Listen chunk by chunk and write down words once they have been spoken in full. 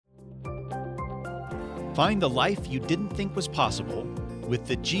Find the life you didn't think was possible with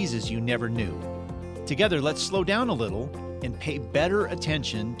the Jesus you never knew. Together, let's slow down a little and pay better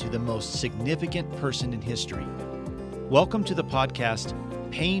attention to the most significant person in history. Welcome to the podcast,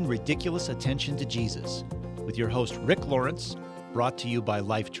 Paying Ridiculous Attention to Jesus, with your host, Rick Lawrence, brought to you by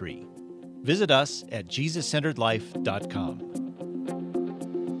Lifetree. Visit us at JesusCenteredLife.com.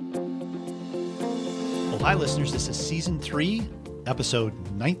 Well, hi, listeners. This is Season 3, Episode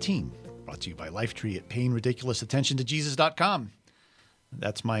 19, brought to you by Lifetree at PayingRidiculousAttentionToJesus.com.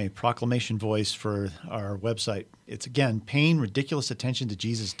 That's my proclamation voice for our website. It's, again,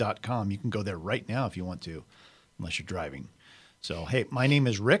 PayingRidiculousAttentionToJesus.com. You can go there right now if you want to, unless you're driving. So, hey, my name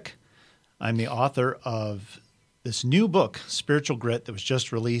is Rick. I'm the author of this new book, Spiritual Grit, that was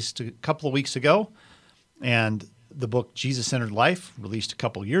just released a couple of weeks ago, and the book Jesus-Centered Life, released a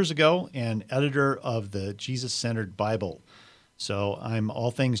couple years ago, and editor of the Jesus-Centered Bible. So I'm all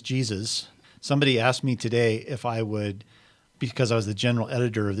things Jesus. Somebody asked me today if I would, because I was the general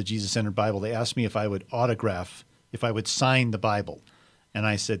editor of the Jesus-Centered Bible, they asked me if I would autograph, if I would sign the Bible. And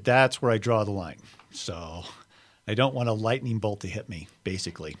I said, that's where I draw the line. So I don't want a lightning bolt to hit me,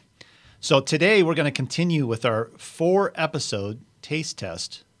 basically. So today we're going to continue with our 4-episode taste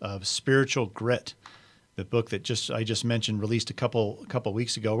test of Spiritual Grit, the book that I just mentioned, released a couple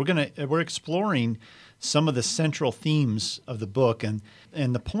weeks ago. We're exploring some of the central themes of the book, and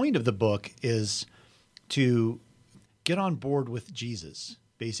the point of the book is to get on board with Jesus,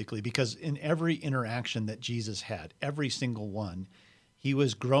 basically, because in every interaction that Jesus had, every single one, he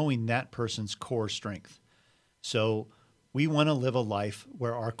was growing that person's core strength. So we want to live a life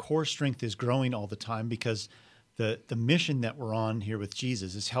where our core strength is growing all the time, because the mission that we're on here with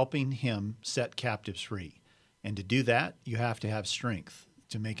Jesus is helping him set captives free. And to do that, you have to have strength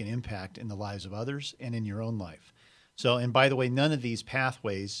to make an impact in the lives of others and in your own life. So, and by the way, none of these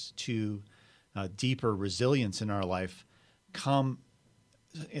pathways to deeper resilience in our life come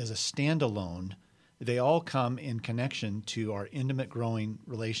as a standalone. They all come in connection to our intimate, growing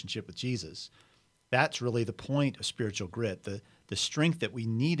relationship with Jesus. That's really the point of Spiritual Grit. The strength that we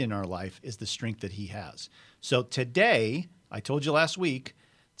need in our life is the strength that he has. So today, I told you last week,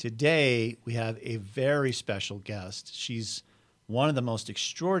 today we have a very special guest. She's one of the most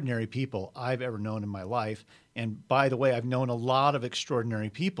extraordinary people I've ever known in my life. And by the way, I've known a lot of extraordinary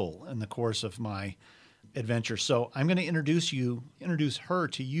people in the course of my adventure. So I'm going to introduce her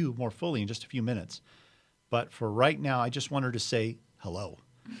to you more fully in just a few minutes. But for right now, I just want her to say hello.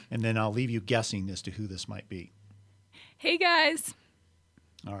 And then I'll leave you guessing as to who this might be. Hey, guys.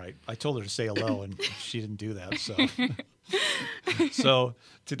 All right. I told her to say hello, and she didn't do that. So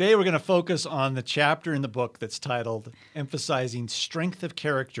today we're going to focus on the chapter in the book that's titled Emphasizing Strength of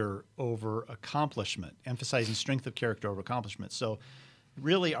Character Over Accomplishment. Emphasizing Strength of Character Over Accomplishment. So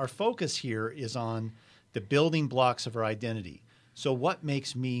really our focus here is on the building blocks of our identity. So what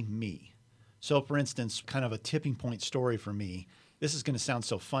makes me me? So for instance, kind of a tipping point story for me. This is going to sound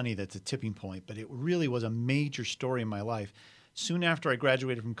so funny that it's a tipping point, but it really was a major story in my life. Soon after I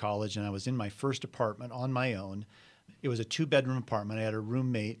graduated from college and I was in my first apartment on my own, it was a 2-bedroom apartment. I had a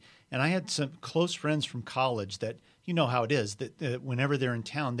roommate, and I had some close friends from college that, you know how it is, that whenever they're in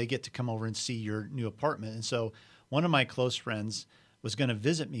town, they get to come over and see your new apartment. And so one of my close friends was going to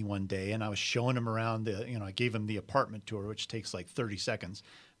visit me one day, and I was showing him around. I gave him the apartment tour, which takes like 30 seconds.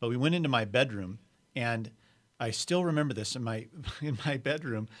 But we went into my bedroom, and I still remember this. In my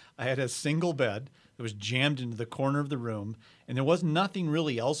bedroom, I had a single bed that was jammed into the corner of the room, and there was nothing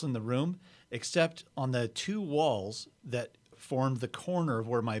really else in the room except on the 2 walls that formed the corner of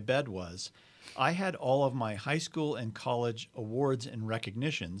where my bed was. I had all of my high school and college awards and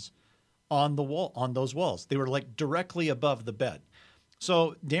recognitions on those walls. They were like directly above the bed.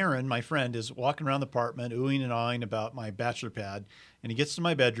 So Darren, my friend, is walking around the apartment, oohing and ahhing about my bachelor pad, and he gets to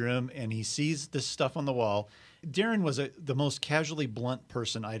my bedroom and he sees this stuff on the wall. Darren was the most casually blunt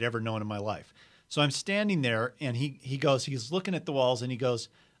person I'd ever known in my life. So I'm standing there, and he's looking at the walls, and he goes,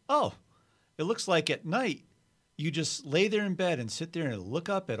 "Oh, it looks like at night you just lay there in bed and sit there and look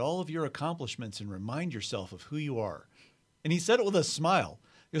up at all of your accomplishments and remind yourself of who you are." And he said it with a smile.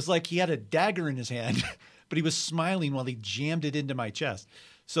 It was like he had a dagger in his hand, but he was smiling while he jammed it into my chest.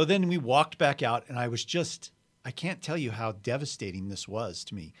 So then we walked back out, and I can't tell you how devastating this was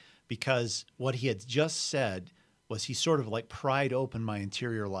to me, because what he had just said was he sort of like pried open my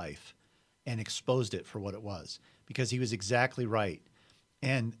interior life and exposed it for what it was, because he was exactly right.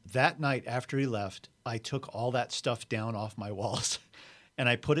 And that night after he left, I took all that stuff down off my walls and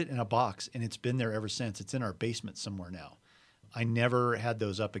I put it in a box, and it's been there ever since. It's in our basement somewhere now. I never had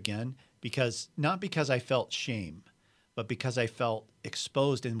those up again, not because I felt shame, but because I felt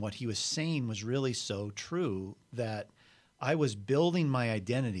exposed and what he was saying was really so true that I was building my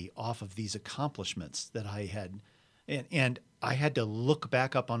identity off of these accomplishments that I had. And I had to look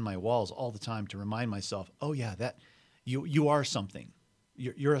back up on my walls all the time to remind myself, oh, yeah, that you are something.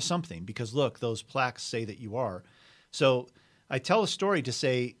 You're a something because, look, those plaques say that you are. So I tell a story to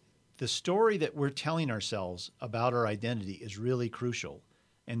say the story that we're telling ourselves about our identity is really crucial.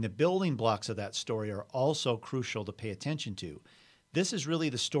 And the building blocks of that story are also crucial to pay attention to. This is really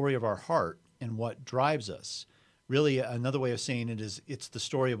the story of our heart and what drives us. Really, another way of saying it is it's the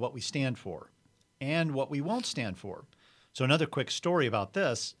story of what we stand for and what we won't stand for. So another quick story about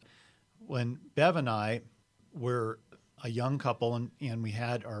this, when Bev and I were a young couple and we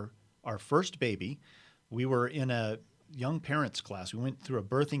had our first baby, we were in a young parents class. We went through a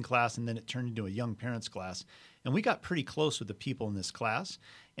birthing class and then it turned into a young parents class. And we got pretty close with the people in this class.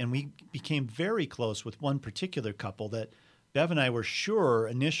 And we became very close with one particular couple that Bev and I were sure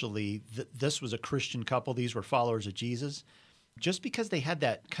initially that this was a Christian couple. These were followers of Jesus, just because they had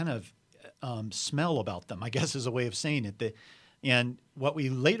that kind of smell about them, I guess is a way of saying it. And what we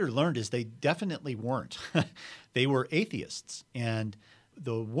later learned is they definitely weren't. They were atheists. And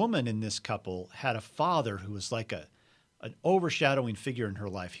the woman in this couple had a father who was like an overshadowing figure in her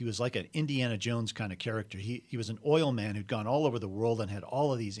life. He was like an Indiana Jones kind of character. He was an oil man who'd gone all over the world and had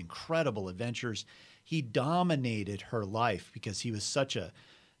all of these incredible adventures. He dominated her life because he was such a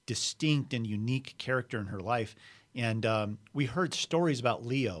distinct and unique character in her life. And we heard stories about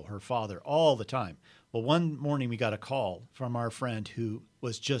Leo, her father, all the time. Well, one morning we got a call from our friend who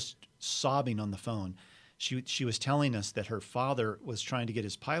was just sobbing on the phone. She was telling us that her father was trying to get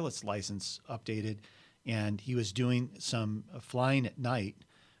his pilot's license updated, and he was doing some flying at night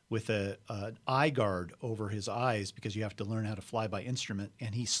with an eye guard over his eyes because you have to learn how to fly by instrument,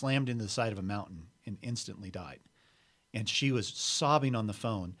 and he slammed into the side of a mountain and instantly died. And she was sobbing on the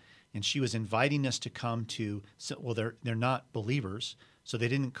phone, and she was inviting us to come to, well, they're not believers, so they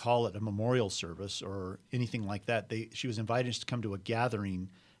didn't call it a memorial service or anything like that. She was inviting us to come to a gathering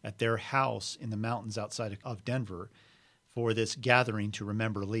at their house in the mountains outside of Denver for this gathering to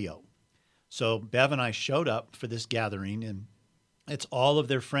remember Leo. So Bev and I showed up for this gathering, and it's all of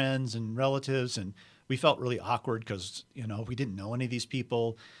their friends and relatives, and we felt really awkward because, we didn't know any of these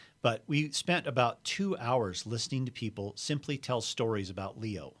people. But we spent about 2 hours listening to people simply tell stories about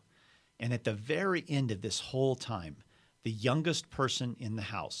Leo. And at the very end of this whole time, the youngest person in the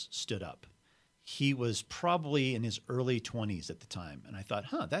house stood up. He was probably in his early 20s at the time. And I thought,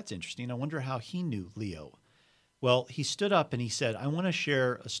 that's interesting. I wonder how he knew Leo. Well, he stood up and he said, I want to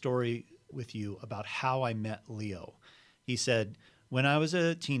share a story with you about how I met Leo. He said, when I was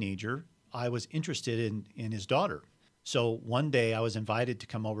a teenager, I was interested in his daughter. So one day I was invited to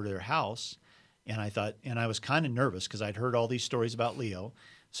come over to their house, and I was kind of nervous because I'd heard all these stories about Leo.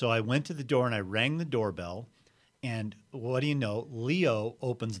 So I went to the door and I rang the doorbell, and what do you know? Leo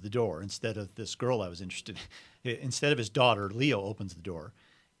opens the door instead of this girl I was interested in. Instead of his daughter, Leo opens the door.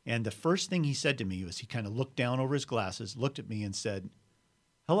 And the first thing he said to me was he kind of looked down over his glasses, looked at me and said,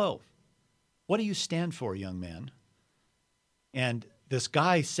 "Hello, what do you stand for, young man?" And this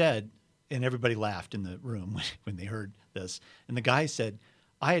guy said, and everybody laughed in the room when they heard this. And the guy said,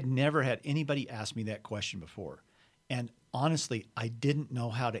 I had never had anybody ask me that question before. And honestly, I didn't know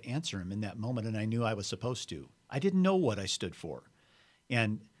how to answer him in that moment, and I knew I was supposed to. I didn't know what I stood for.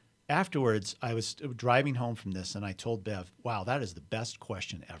 And afterwards, I was driving home from this, and I told Bev, wow, that is the best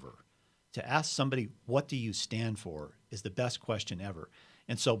question ever. To ask somebody, what do you stand for, is the best question ever.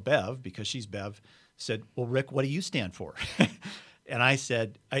 And so Bev, because she's Bev, said, well, Rick, what do you stand for? And I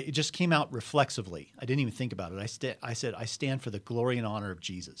said, it just came out reflexively. I didn't even think about it. I said, I stand for the glory and honor of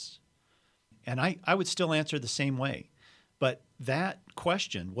Jesus. And I would still answer the same way. But that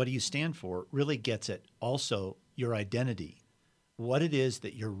question, what do you stand for, really gets at also your identity, what it is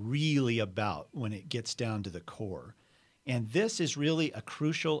that you're really about when it gets down to the core. And this is really a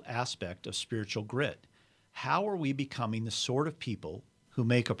crucial aspect of spiritual grit. How are we becoming the sort of people who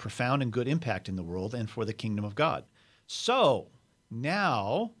make a profound and good impact in the world and for the kingdom of God? So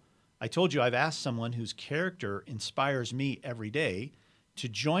now, I told you I've asked someone whose character inspires me every day to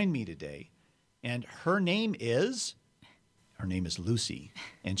join me today. And her name is Lucy,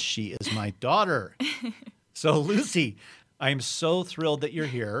 and she is my daughter. So Lucy, I am so thrilled that you're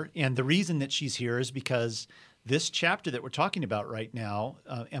here. And the reason that she's here is because this chapter that we're talking about right now,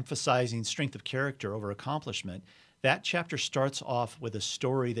 emphasizing strength of character over accomplishment, that chapter starts off with a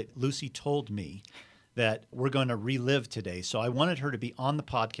story that Lucy told me that we're going to relive today. So I wanted her to be on the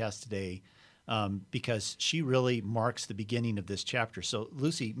podcast today because she really marks the beginning of this chapter. So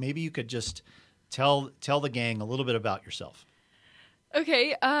Lucy, maybe you could just tell the gang a little bit about yourself.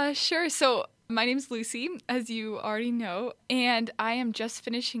 Okay, sure. So my name's Lucy, as you already know, and I am just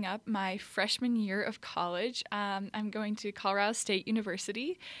finishing up my freshman year of college. I'm going to Colorado State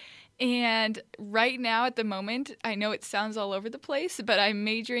University. And right now, at the moment, I know it sounds all over the place, but I'm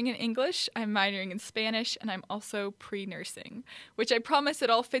majoring in English, I'm minoring in Spanish, and I'm also pre-nursing, which I promise it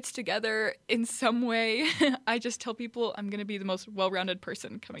all fits together in some way. I just tell people I'm going to be the most well-rounded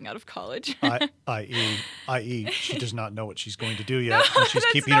person coming out of college. I.e., she does not know what she's going to do yet, No, and she's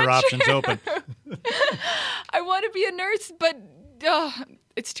that's keeping her not options true. open. I want to be a nurse, but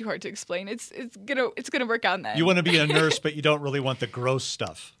it's too hard to explain. It's gonna work out in that. You want to be a nurse, but you don't really want the gross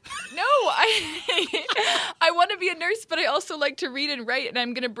stuff. No, I want to be a nurse, but I also like to read and write, and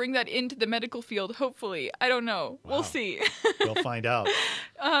I'm going to bring that into the medical field, hopefully. I don't know. Wow. We'll see. We'll find out.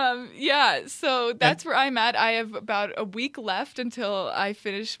 Yeah, so that's where I'm at. I have about a week left until I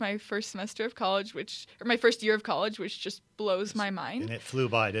finish my first semester of college, or my first year of college, which just blows my mind. And it flew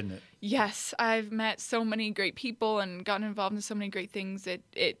by, didn't it? Yes, I've met so many great people and gotten involved in so many great things.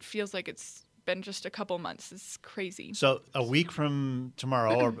 It feels like it's been just a couple months. It's crazy. So a week from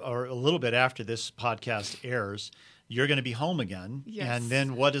tomorrow, or a little bit after this podcast airs, you're going to be home again. Yes. And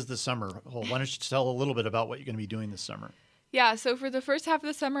then what is the summer hold? Why don't you tell a little bit about what you're going to be doing this summer? Yeah, so for the first half of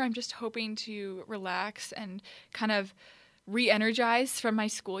the summer, I'm just hoping to relax and kind of re-energize from my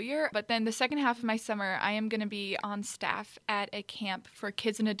school year. But then the second half of my summer, I am going to be on staff at a camp for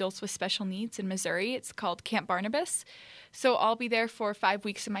kids and adults with special needs in Missouri. It's called Camp Barnabas. So I'll be there for 5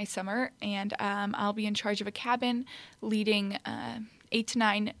 weeks of my summer, and I'll be in charge of a cabin leading 8 to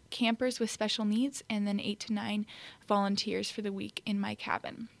 9 campers with special needs, and then 8 to 9 volunteers for the week in my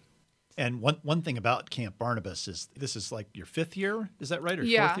cabin. And one thing about Camp Barnabas is this is like your fifth year, is that right? Or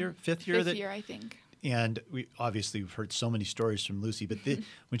Yeah. fourth year? Fifth year? Fifth year, I think. And we've heard so many stories from Lucy, but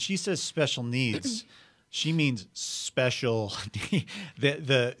when she says special needs, she means special.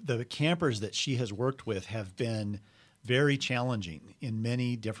 The campers that she has worked with have been very challenging in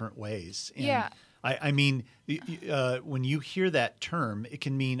many different ways. And Yeah. I mean, when you hear that term, it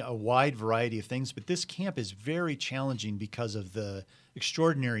can mean a wide variety of things, but this camp is very challenging because of the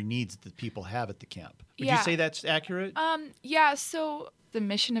extraordinary needs that people have at the camp. Would you Yeah. say that's accurate? Yeah, so the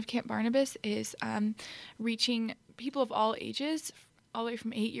mission of Camp Barnabas is reaching people of all ages, all the way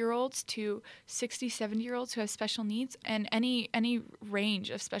from 8-year-olds to 60, 70-year-olds who have special needs and any range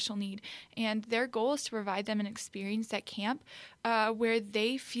of special need. And their goal is to provide them an experience at camp where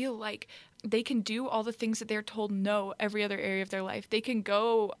they feel like they can do all the things that they're told no every other area of their life. They can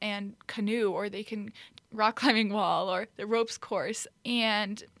go and canoe, or they can rock climbing wall, or the ropes course.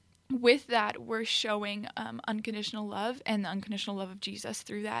 And with that, we're showing unconditional love and the unconditional love of Jesus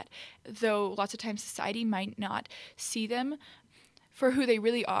through that. Though lots of times society might not see them for who they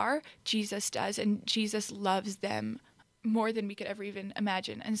really are, Jesus does, and Jesus loves them more than we could ever even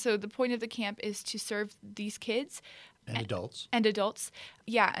imagine. And so the point of the camp is to serve these kids and adults. And adults.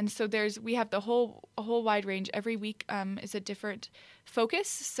 Yeah, and so we have a whole wide range. Every week is a different focus.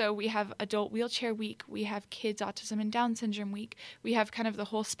 So we have adult wheelchair week, we have kids autism and Down syndrome week. We have kind of the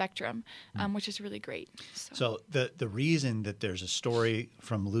whole spectrum, which is really great. So the reason that there's a story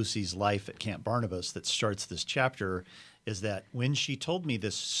from Lucy's life at Camp Barnabas that starts this chapter is that when she told me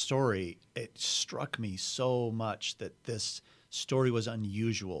this story, it struck me so much that this story was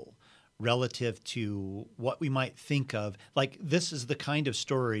unusual relative to what we might think of. Like, this is the kind of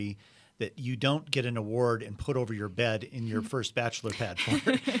story that you don't get an award and put over your bed in your first bachelor pad for.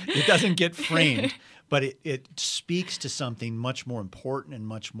 It doesn't get framed, but it speaks to something much more important and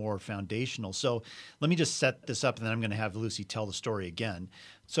much more foundational. So let me just set this up, and then I'm going to have Lucy tell the story again.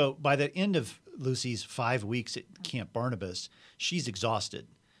 So by the end of Lucy's 5 weeks at Camp Barnabas, she's exhausted.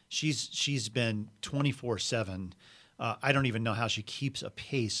 She's been 24/7. I don't even know how she keeps a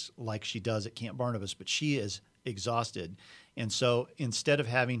pace like she does at Camp Barnabas, but she is exhausted. And so instead of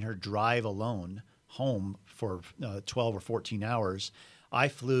having her drive alone home for 12 or 14 hours, I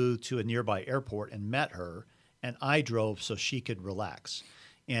flew to a nearby airport and met her, and I drove so she could relax.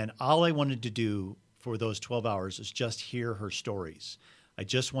 And all I wanted to do for those 12 hours is just hear her stories. I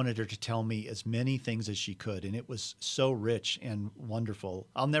just wanted her to tell me as many things as she could, and it was so rich and wonderful.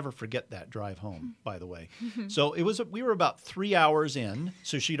 I'll never forget that drive home, by the way. So we were about 3 hours in,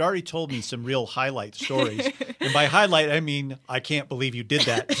 so she'd already told me some real highlight stories. And by highlight, I mean, I can't believe you did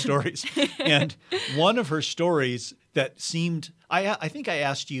that stories. And one of her stories that seemed, I think I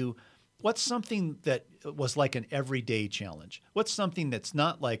asked you, what's something that was like an everyday challenge? What's something that's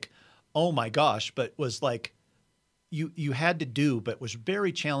not like, oh my gosh, but was like, you had to do, but was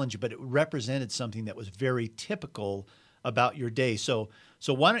very challenging, but it represented something that was very typical about your day. So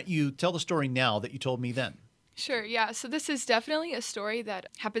So why don't you tell the story now that you told me then? Sure, yeah. So this is definitely a story that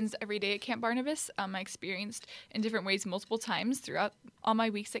happens every day at Camp Barnabas. I experienced in different ways multiple times throughout all my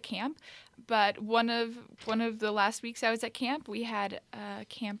weeks at camp. But one of the last weeks I was at camp, we had a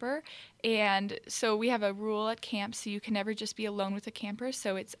camper, and so we have a rule at camp, so you can never just be alone with a camper.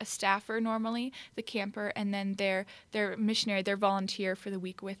 So it's a staffer normally, the camper, and then their missionary, their volunteer for the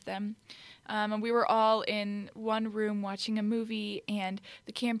week with them. And we were all in one room watching a movie, and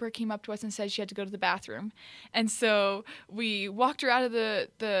the camper came up to us and said she had to go to the bathroom. And so we walked her out of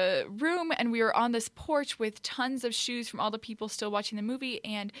the room, and we were on this porch with tons of shoes from all the people still watching the movie,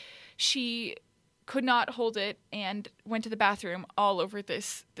 and she could not hold it and went to the bathroom all over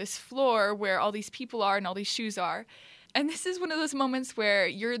this floor where all these people are and all these shoes are. And this is one of those moments where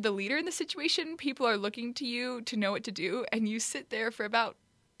you're the leader in the situation. People are looking to you to know what to do, and you sit there for about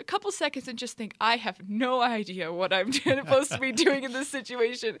a couple seconds and just think, I have no idea what I'm supposed to be doing in this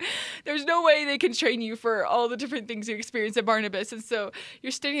situation. There's no way they can train you for all the different things you experience at Barnabas. And so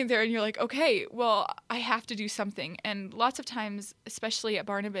you're standing there and you're like, okay, well, I have to do something. And lots of times, especially at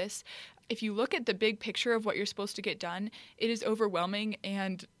Barnabas, if you look at the big picture of what you're supposed to get done, it is overwhelming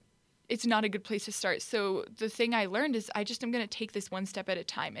and it's not a good place to start. So the thing I learned is I just am going to take this one step at a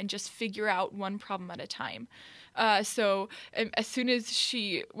time and just figure out one problem at a time. So as soon as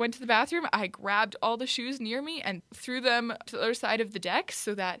she went to the bathroom, I grabbed all the shoes near me and threw them to the other side of the deck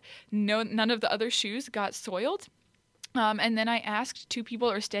so that none of the other shoes got soiled. And then I asked two people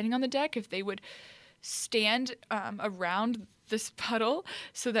who were standing on the deck if they would stand around this puddle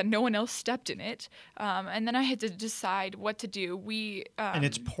so that no one else stepped in it. And then I had to decide what to do. And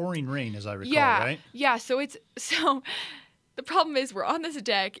it's pouring rain, as I recall, right? Yeah. So the problem is we're on this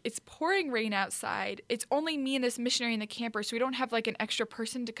deck. It's pouring rain outside. It's only me and this missionary in the camper, so we don't have like an extra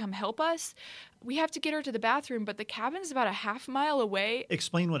person to come help us. We have to get her to the bathroom, but the cabin's about a half mile away.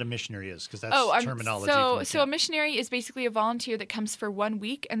 Explain what a missionary is, because that's terminology. So a missionary is basically a volunteer that comes for 1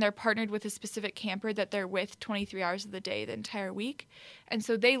 week, and they're partnered with a specific camper that they're with 23 hours of the day, the entire week. And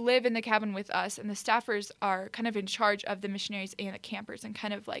so they live in the cabin with us, and the staffers are kind of in charge of the missionaries and the campers and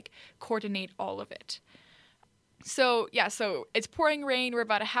kind of like coordinate all of it. So it's pouring rain. We're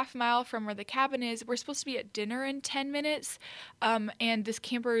about a half mile from where the cabin is. We're supposed to be at dinner in 10 minutes, and this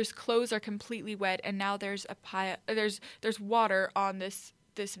camper's clothes are completely wet, and now there's a pile. There's water on this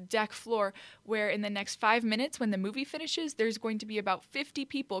deck floor where in the next 5 minutes when the movie finishes, there's going to be about 50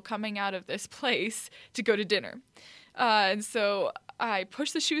 people coming out of this place to go to dinner. And so I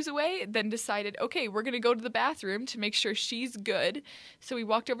pushed the shoes away, then decided, okay, we're going to go to the bathroom to make sure she's good. So we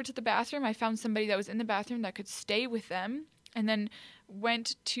walked over to the bathroom. I found somebody that was in the bathroom that could stay with them, and then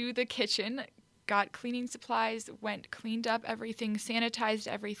went to the kitchen, got cleaning supplies, cleaned up everything, sanitized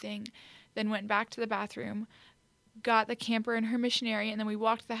everything, then went back to the bathroom, got the camper and her missionary, and then we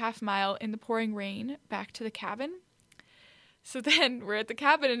walked the half mile in the pouring rain back to the cabin. So then we're at the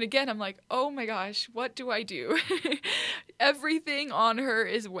cabin, and again, I'm like, oh my gosh, what do I do? Everything on her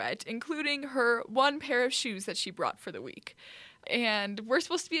is wet, including her one pair of shoes that she brought for the week. And we're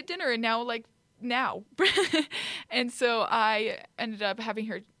supposed to be at dinner, and now. And so I ended up having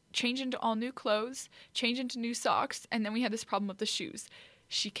her change into all new clothes, change into new socks, and then we had this problem with the shoes.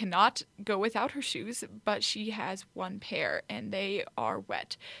 She cannot go without her shoes, but she has one pair, and they are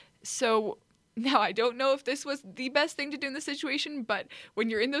wet. So now, I don't know if this was the best thing to do in this situation, but when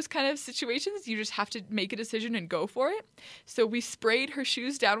you're in those kind of situations, you just have to make a decision and go for it. So we sprayed her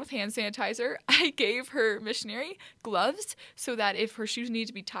shoes down with hand sanitizer. I gave her missionary gloves so that if her shoes needed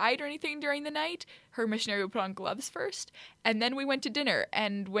to be tied or anything during the night, her missionary would put on gloves first. And then we went to dinner,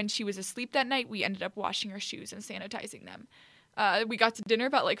 and when she was asleep that night, we ended up washing her shoes and sanitizing them. We got to dinner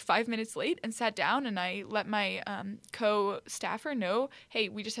about like 5 minutes late and sat down, and I let my co-staffer know, hey,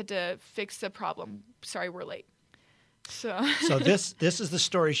 we just had to fix the problem. Sorry, we're late. So this is the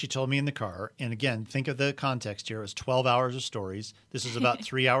story she told me in the car. And again, think of the context here. It was 12 hours of stories. This is about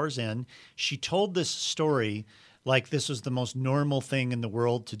 3 hours in. She told this story like this was the most normal thing in the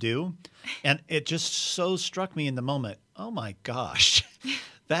world to do. And it just so struck me in the moment. Oh, my gosh.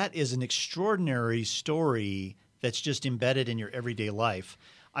 That is an extraordinary story that's just embedded in your everyday life.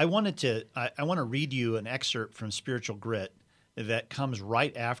 I want to read you an excerpt from Spiritual Grit that comes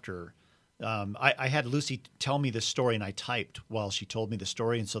right after. I had Lucy tell me this story, and I typed while she told me the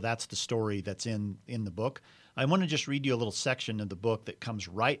story, and so that's the story that's in the book. I want to just read you a little section of the book that comes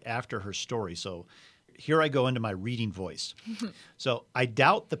right after her story. So here I go into my reading voice. So I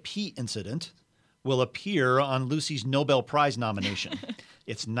doubt the pee incident will appear on Lucy's Nobel Prize nomination.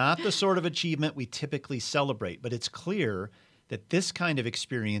 It's not the sort of achievement we typically celebrate, but it's clear that this kind of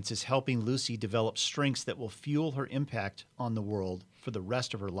experience is helping Lucy develop strengths that will fuel her impact on the world for the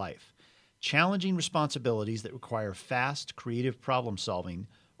rest of her life. Challenging responsibilities that require fast, creative problem solving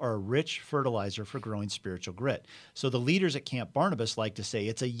are a rich fertilizer for growing spiritual grit. So the leaders at Camp Barnabas like to say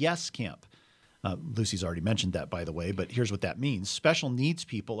it's a yes camp. Lucy's already mentioned that, by the way, but here's what that means. Special needs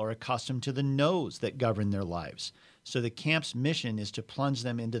people are accustomed to the no's that govern their lives. So the camp's mission is to plunge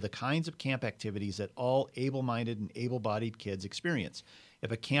them into the kinds of camp activities that all able-minded and able-bodied kids experience.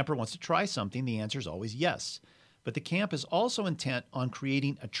 If a camper wants to try something, the answer is always yes. But the camp is also intent on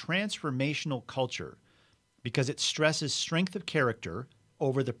creating a transformational culture because it stresses strength of character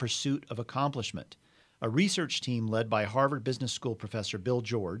over the pursuit of accomplishment. A research team led by Harvard Business School professor Bill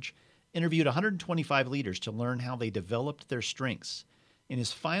George interviewed 125 leaders to learn how they developed their strengths. In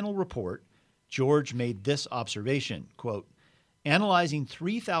his final report, George made this observation, quote, "Analyzing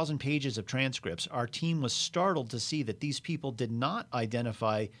 3,000 pages of transcripts, our team was startled to see that these people did not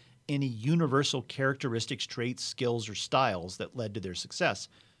identify any universal characteristics, traits, skills, or styles that led to their success.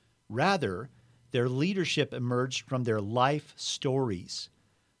 Rather, their leadership emerged from their life stories.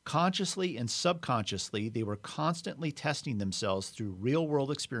 Consciously and subconsciously, they were constantly testing themselves through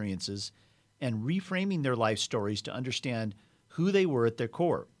real-world experiences and reframing their life stories to understand who they were at their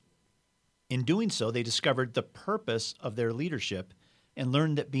core. In doing so, they discovered the purpose of their leadership and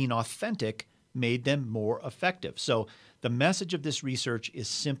learned that being authentic made them more effective." So the message of this research is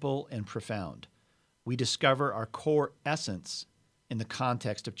simple and profound. We discover our core essence in the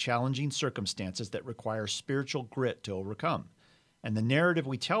context of challenging circumstances that require spiritual grit to overcome. And the narrative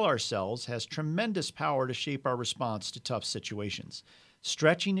we tell ourselves has tremendous power to shape our response to tough situations.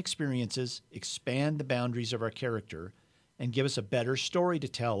 Stretching experiences expand the boundaries of our character and give us a better story to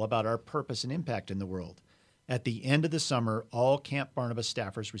tell about our purpose and impact in the world. At the end of the summer, all Camp Barnabas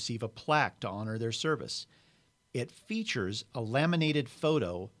staffers receive a plaque to honor their service. It features a laminated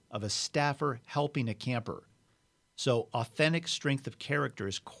photo of a staffer helping a camper. So authentic strength of character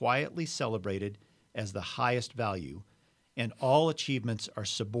is quietly celebrated as the highest value, and all achievements are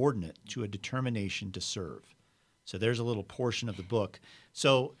subordinate to a determination to serve. So there's a little portion of the book.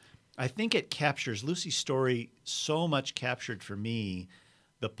 So I think it captures, Lucy's story so much captured for me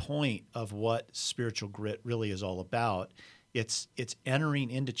the point of what spiritual grit really is all about. It's entering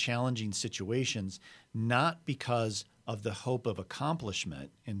into challenging situations, not because of the hope of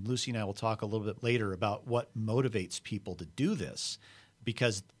accomplishment. And Lucy and I will talk a little bit later about what motivates people to do this,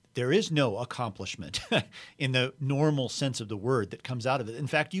 because there is no accomplishment in the normal sense of the word that comes out of it. In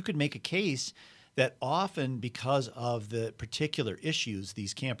fact, you could make a case that often because of the particular issues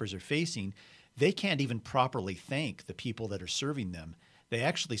these campers are facing, they can't even properly thank the people that are serving them. They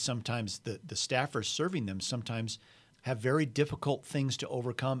actually sometimes, the staffers serving them sometimes have very difficult things to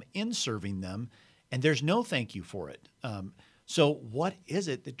overcome in serving them, and there's no thank you for it. So what is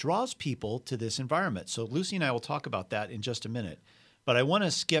it that draws people to this environment? So Lucy and I will talk about that in just a minute. But I want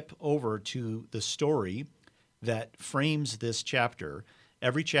to skip over to the story that frames this chapter.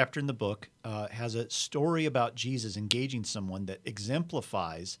 Every chapter in the book has a story about Jesus engaging someone that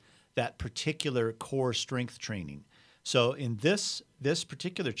exemplifies that particular core strength training. So in this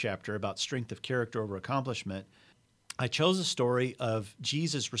particular chapter about strength of character over accomplishment, I chose a story of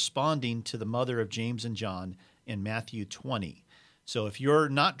Jesus responding to the mother of James and John in Matthew 20. So if you're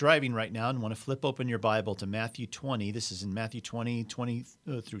not driving right now and want to flip open your Bible to Matthew 20, this is in Matthew 20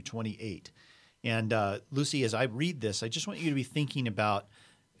 through 28. And Lucy, as I read this, I just want you to be thinking about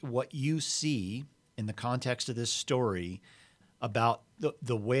what you see in the context of this story about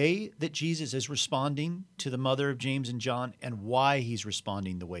the way that Jesus is responding to the mother of James and John and why he's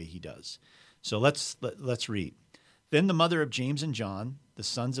responding the way he does. So let's read. Then the mother of James and John, the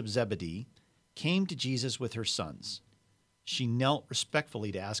sons of Zebedee, came to Jesus with her sons. She knelt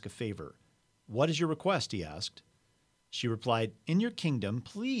respectfully to ask a favor. "What is your request?" he asked. She replied, "In your kingdom,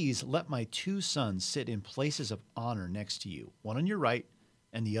 please let my 2 sons sit in places of honor next to you, one on your right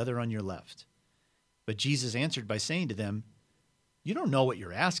and the other on your left." But Jesus answered by saying to them, "You don't know what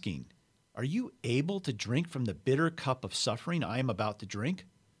you're asking. Are you able to drink from the bitter cup of suffering I am about to drink?"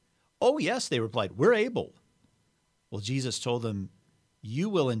 "Oh, yes," they replied, "we're able." Well, Jesus told them, "You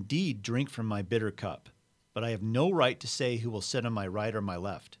will indeed drink from my bitter cup, but I have no right to say who will sit on my right or my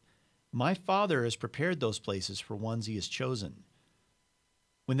left. My Father has prepared those places for ones he has chosen."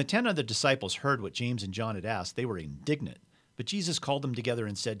 When the 10 other disciples heard what James and John had asked, they were indignant. But Jesus called them together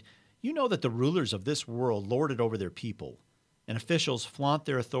and said, "You know that the rulers of this world lord it over their people, and officials flaunt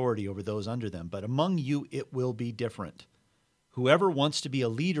their authority over those under them, but among you it will be different. Whoever wants to be a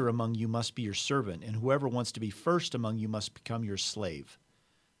leader among you must be your servant, and whoever wants to be first among you must become your slave.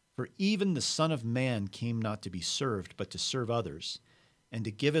 For even the Son of Man came not to be served, but to serve others, and to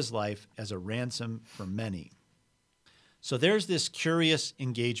give his life as a ransom for many. So there's this curious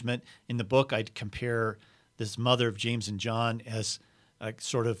engagement. In the book, I'd compare this mother of James and John as a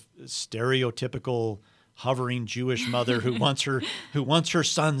sort of stereotypical hovering Jewish mother who wants her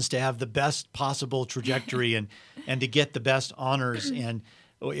sons to have the best possible trajectory and to get the best honors. And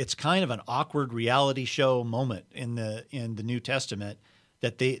it's kind of an awkward reality show moment in the New Testament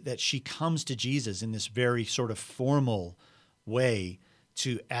that she comes to Jesus in this very sort of formal way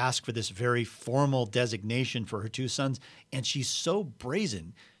to ask for this very formal designation for her two sons. And she's so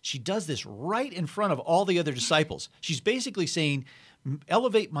brazen. She does this right in front of all the other disciples. She's basically saying,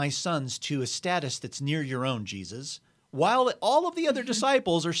 elevate my sons to a status that's near your own, Jesus, while all of the other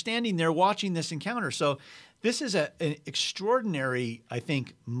disciples are standing there watching this encounter. So this is an extraordinary, I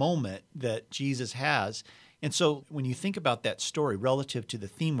think, moment that Jesus has. And so when you think about that story relative to the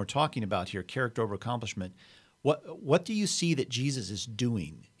theme we're talking about here, character over accomplishment, what do you see that Jesus is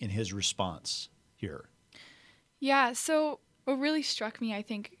doing in his response here? Yeah, so what really struck me, I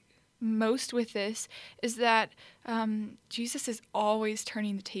think, most with this is that Jesus is always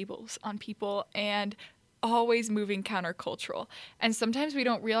turning the tables on people and always moving countercultural. And sometimes we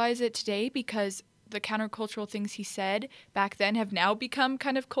don't realize it today because the countercultural things he said back then have now become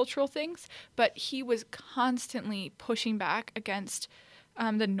kind of cultural things. But he was constantly pushing back against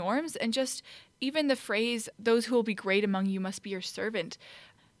the norms, and just even the phrase, those who will be great among you must be your servant.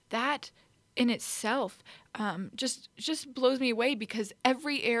 That in itself just blows me away, because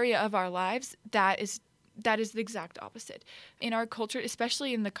every area of our lives, that is the exact opposite. In our culture,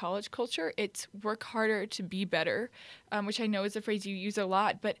 especially in the college culture, it's work harder to be better, which I know is a phrase you use a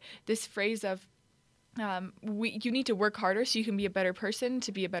lot, but this phrase of you need to work harder so you can be a better person,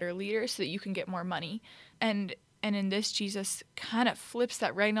 to be a better leader, so that you can get more money. And in this, Jesus kind of flips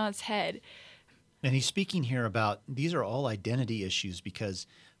that right on its head. And he's speaking here about these are all identity issues, because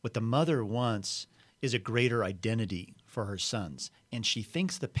what the mother wants is a greater identity for her sons. And she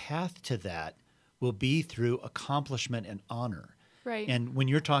thinks the path to that will be through accomplishment and honor. Right. And when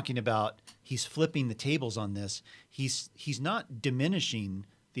you're talking about he's flipping the tables on this, he's not diminishing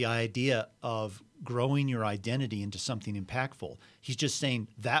the idea of growing your identity into something impactful. He's just saying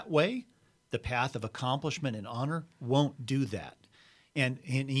that way, the path of accomplishment and honor won't do that. And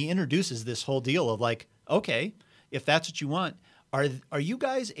he introduces this whole deal of like, okay, if that's what you want, are you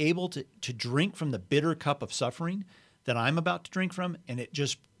guys able to drink from the bitter cup of suffering that I'm about to drink from? And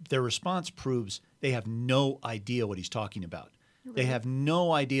their response proves they have no idea what he's talking about. Right. They have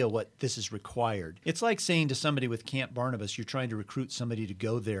no idea what this is required. It's like saying to somebody with Camp Barnabas, you're trying to recruit somebody to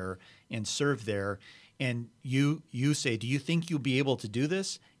go there and serve there, and you say, do you think you'll be able to do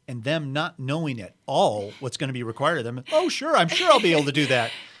this? And them not knowing at all what's going to be required of them. Oh, sure, I'm sure I'll be able to do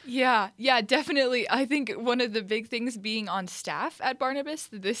that. Yeah, definitely. I think one of the big things being on staff at Barnabas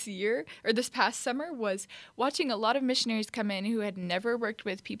this past summer was watching a lot of missionaries come in who had never worked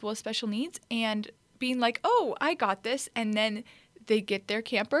with people with special needs and being like, oh, I got this. And then they get their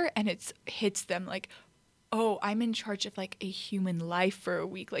camper and it hits them like, oh, I'm in charge of like a human life for a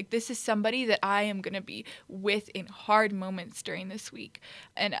week. Like, this is somebody that I am going to be with in hard moments during this week.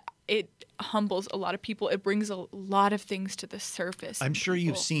 And it humbles a lot of people. It brings a lot of things to the surface. I'm sure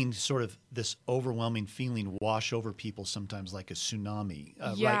you've seen sort of this overwhelming feeling wash over people sometimes like a tsunami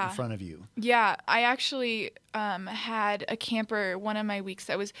right in front of you. Yeah, I actually had a camper one of my weeks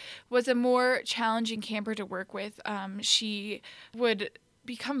that was a more challenging camper to work with. She would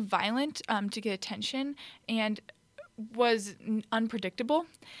become violent to get attention and was unpredictable.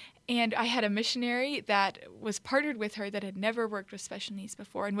 And I had a missionary that was partnered with her that had never worked with special needs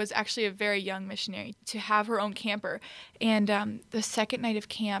before and was actually a very young missionary to have her own camper. And the second night of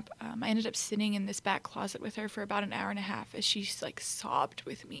camp, I ended up sitting in this back closet with her for about an hour and a half as she like sobbed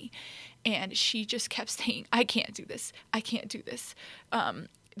with me. And she just kept saying, I can't do this. I can't do this.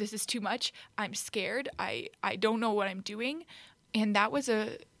 This is too much. I'm scared. I don't know what I'm doing. And that was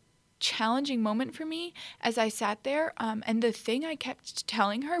a challenging moment for me as I sat there. And the thing I kept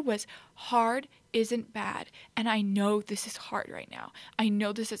telling her was, hard isn't bad. And I know this is hard right now. I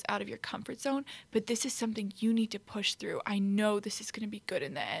know this is out of your comfort zone, but this is something you need to push through. I know this is going to be good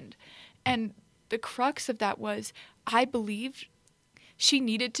in the end. And the crux of that was, I believed she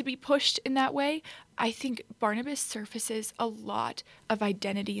needed to be pushed in that way. I think Barnabas surfaces a lot of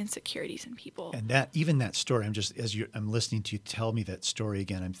identity insecurities in people. And that story, I'm listening to you tell me that story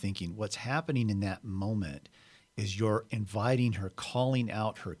again, I'm thinking what's happening in that moment is you're inviting her, calling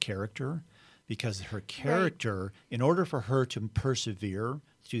out her character, because her character, in order for her to persevere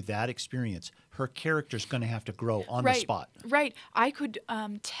through that experience, her character's going to have to grow on Right. the spot. Right. I could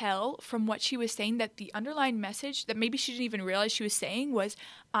tell from what she was saying that the underlying message that maybe she didn't even realize she was saying was,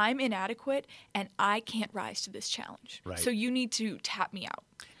 I'm inadequate and I can't rise to this challenge. Right. So you need to tap me out.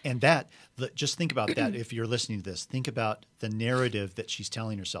 And just think about that if you're listening to this. Think about the narrative that she's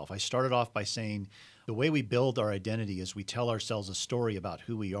telling herself. I started off by saying the way we build our identity is we tell ourselves a story about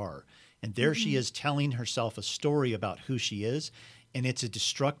who we are. And there she is telling herself a story about who she is. And it's a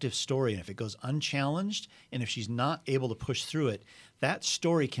destructive story. And if it goes unchallenged, and if she's not able to push through it, that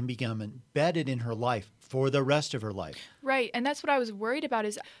story can become embedded in her life for the rest of her life. Right. And that's what I was worried about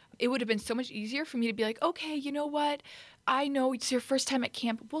is it would have been so much easier for me to be like, okay, you know what? I know it's your first time at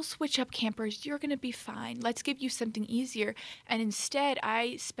camp. We'll switch up campers. You're going to be fine. Let's give you something easier. And instead,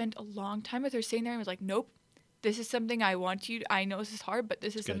 I spent a long time with her sitting there and was like, nope. This is something I want you I know this is hard, but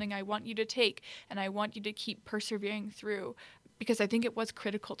this is something I want you to take, and I want you to keep persevering through, because I think it was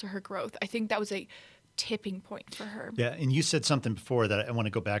critical to her growth. I think that was a tipping point for her. Yeah, and you said something before that I want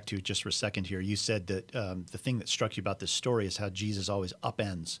to go back to just for a second here. You said that the thing that struck you about this story is how Jesus always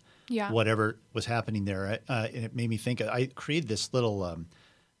upends whatever was happening there. And it made me think, I created this little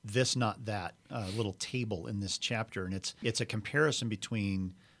this, not that little table in this chapter, and it's a comparison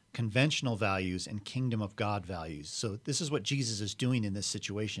between conventional values and kingdom of God values. So this is what Jesus is doing in this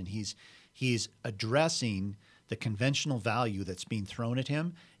situation. He's addressing the conventional value that's being thrown at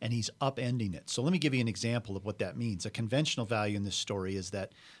him, and he's upending it. So let me give you an example of what that means. A conventional value in this story is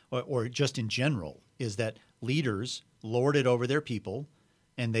that, or just in general, is that leaders lord it over their people,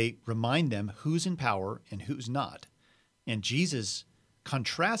 and they remind them who's in power and who's not. And Jesus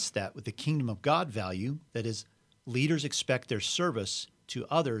contrasts that with the kingdom of God value, that is, leaders expect their service to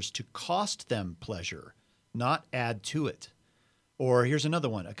others to cost them pleasure, not add to it. Or here's another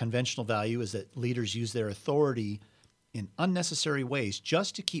one. A conventional value is that leaders use their authority in unnecessary ways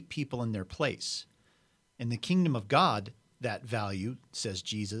just to keep people in their place. In the kingdom of God, that value, says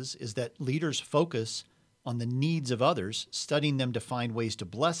Jesus, is that leaders focus on the needs of others, studying them to find ways to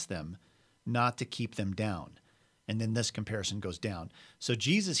bless them, not to keep them down. And then this comparison goes down. So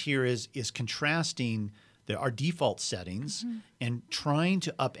Jesus here is contrasting our default settings and trying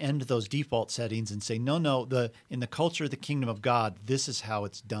to upend those default settings and say, no, in the culture of the kingdom of God, this is how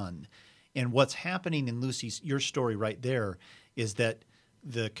it's done. And what's happening in your story right there is that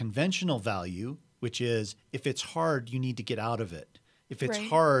the conventional value, which is if it's hard, you need to get out of it. If it's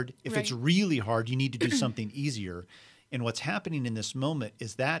hard, if it's really hard, you need to do something easier. And what's happening in this moment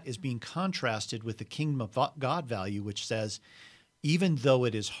is that is being contrasted with the kingdom of God value, which says, even though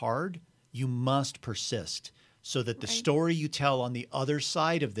it is hard, you must persist, so that the story you tell on the other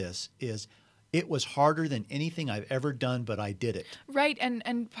side of this is, it was harder than anything I've ever done, but I did it. Right,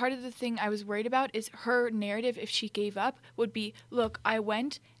 and part of the thing I was worried about is her narrative, if she gave up, would be, look, I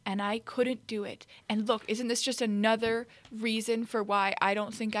went and I couldn't do it. And look, isn't this just another reason for why I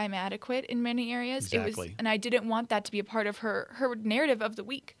don't think I'm adequate in many areas? Exactly. And I didn't want that to be a part of her narrative of the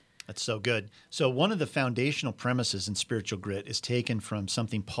week. That's so good. So one of the foundational premises in spiritual grit is taken from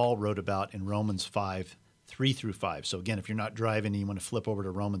something Paul wrote about in Romans 5, 3 through 5. So again, if you're not driving and you want to flip over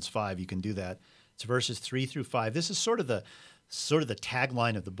to Romans 5, you can do that. It's verses 3 through 5. This is sort of the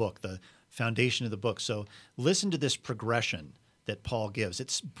tagline of the book, the foundation of the book. So listen to this progression that Paul gives.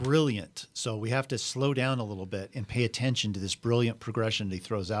 It's brilliant. So we have to slow down a little bit and pay attention to this brilliant progression that he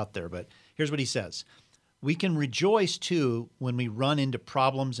throws out there. But here's what he says. We can rejoice, too, when we run into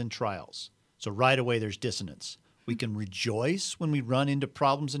problems and trials. So right away, there's dissonance. We can rejoice when we run into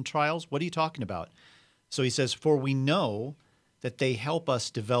problems and trials. What are you talking about? So he says, for we know that they help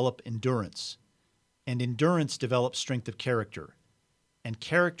us develop endurance, and endurance develops strength of character, and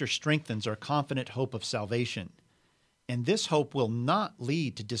character strengthens our confident hope of salvation. And this hope will not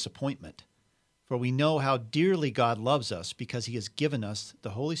lead to disappointment, for we know how dearly God loves us because he has given us the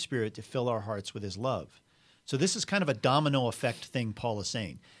Holy Spirit to fill our hearts with his love. So this is kind of a domino effect thing Paul is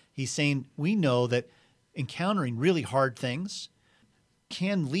saying. He's saying we know that encountering really hard things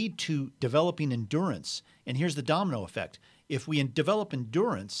can lead to developing endurance. And here's the domino effect. If we develop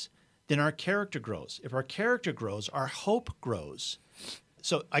endurance, then our character grows. If our character grows, our hope grows.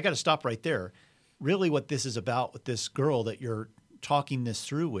 So I got to stop right there. Really what this is about with this girl that you're talking this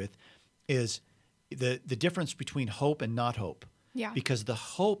through with is the difference between hope and not hope. Yeah. Because the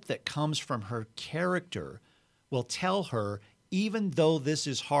hope that comes from her character will tell her, even though this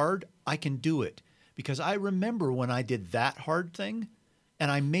is hard, I can do it. Because I remember when I did that hard thing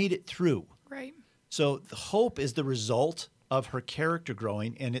and I made it through. Right. So the hope is the result of her character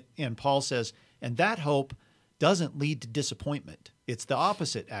growing. And Paul says, and that hope doesn't lead to disappointment. It's the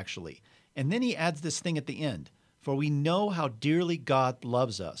opposite, actually. And then he adds this thing at the end. For we know how dearly God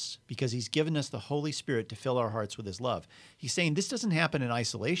loves us because he's given us the Holy Spirit to fill our hearts with his love. He's saying this doesn't happen in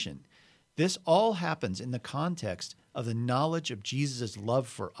isolation. This all happens in the context of the knowledge of Jesus' love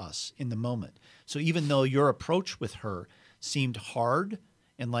for us in the moment. So even though your approach with her seemed hard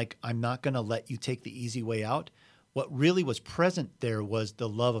and like, I'm not going to let you take the easy way out, what really was present there was the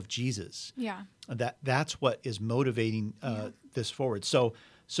love of Jesus. Yeah. That's what is motivating this forward. So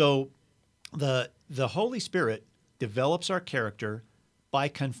the Holy Spirit develops our character by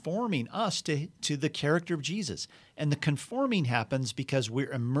conforming us to the character of Jesus. And the conforming happens because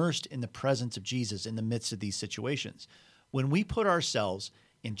we're immersed in the presence of Jesus in the midst of these situations. When we put ourselves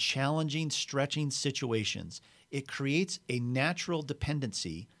in challenging, stretching situations, it creates a natural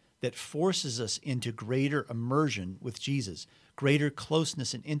dependency that forces us into greater immersion with Jesus, greater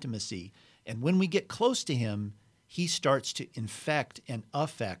closeness and intimacy. And when we get close to him, he starts to infect and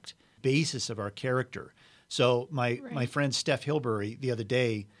affect the basis of our character. So my friend Steph Hilbury, the other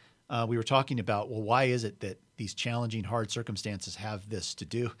day, we were talking about, well, why is it that these challenging, hard circumstances have this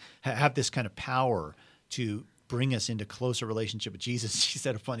kind of power to bring us into closer relationship with Jesus? She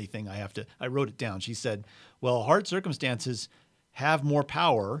said a funny thing. I wrote it down. She said, well, hard circumstances have more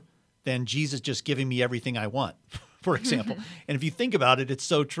power than Jesus just giving me everything I want, for example. And if you think about it, it's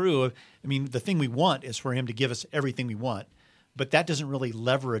so true. I mean, the thing we want is for him to give us everything we want. But that doesn't really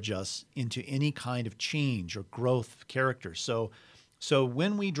leverage us into any kind of change or growth of character. So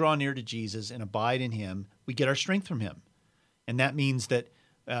when we draw near to Jesus and abide in him, we get our strength from him. And that means that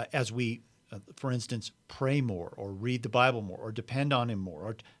as we, for instance, pray more or read the Bible more or depend on him more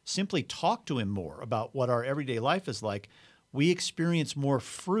or simply talk to him more about what our everyday life is like, we experience more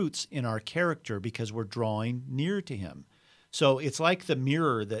fruits in our character because we're drawing near to him. So it's like the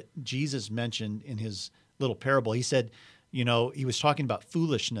mirror that Jesus mentioned in his little parable. He said, he was talking about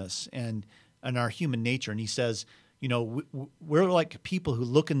foolishness and our human nature. And he says, we're like people who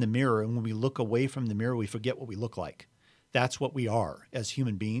look in the mirror, and when we look away from the mirror, we forget what we look like. That's what we are as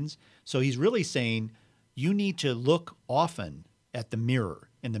human beings. So he's really saying you need to look often at the mirror,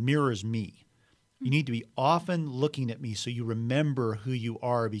 and the mirror is me. You need to be often looking at me so you remember who you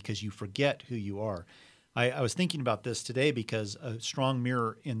are because you forget who you are. I was thinking about this today because a strong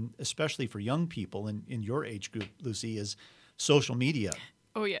mirror, especially for young people in your age group, Lucy, is social media.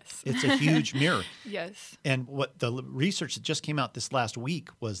 Oh, yes. It's a huge mirror. Yes. And what the research that just came out this last week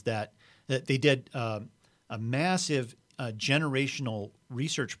was that they did a massive generational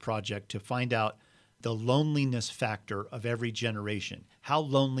research project to find out the loneliness factor of every generation. How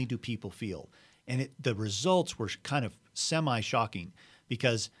lonely do people feel? And the results were kind of semi-shocking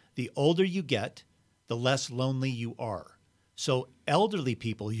because the older you get, the less lonely you are. So elderly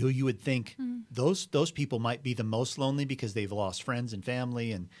people, who you would think those people might be the most lonely because they've lost friends and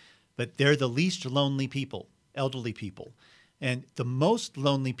family, but they're the least lonely people, elderly people. And the most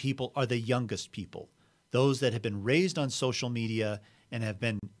lonely people are the youngest people, those that have been raised on social media and have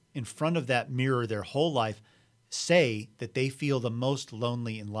been in front of that mirror their whole life, say that they feel the most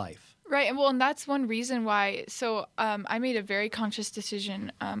lonely in life. Right. And that's one reason why. So I made a very conscious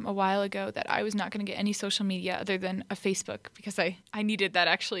decision a while ago that I was not going to get any social media other than a Facebook because I needed that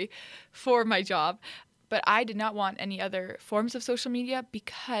actually for my job. But I did not want any other forms of social media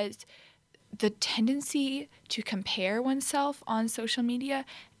because the tendency to compare oneself on social media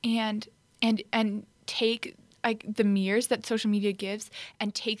and take the mirrors that social media gives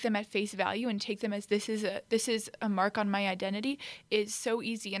and take them at face value and take them as this is a mark on my identity is so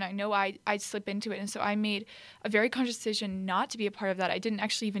easy. And I know I'd slip into it. And so I made a very conscious decision not to be a part of that. I didn't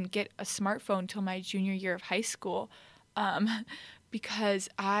actually even get a smartphone till my junior year of high school because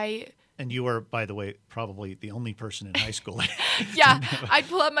And you were, by the way, probably the only person in high school. Yeah, I'd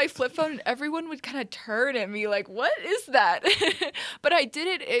pull out my flip phone and everyone would kind of turn at me like, what is that? But I did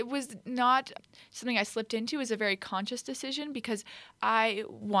it. It was not something I slipped into. It was a very conscious decision because I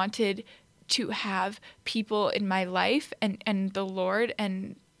wanted to have people in my life and the Lord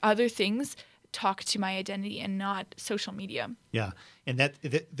and other things talk to my identity and not social media. Yeah. And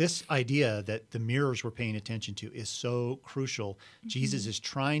this idea that the mirrors we're paying attention to is so crucial. Mm-hmm. Jesus is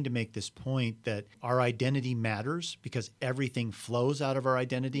trying to make this point that our identity matters because everything flows out of our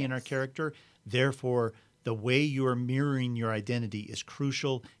identity and our character. Therefore, the way you are mirroring your identity is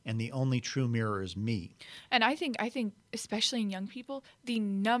crucial, and the only true mirror is me. And I think especially in young people, the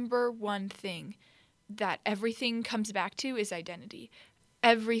number one thing that everything comes back to is identity.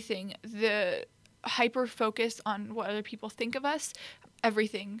 Everything, the hyper focus on what other people think of us,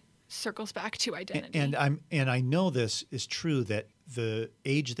 everything circles back to identity. And I know this is true that the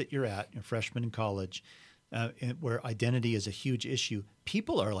age that you're at, freshman in college, where identity is a huge issue,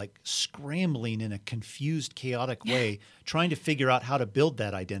 people are like scrambling in a confused, chaotic way, trying to figure out how to build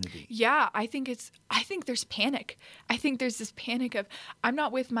that identity. Yeah, I think there's panic. I think there's this panic of, I'm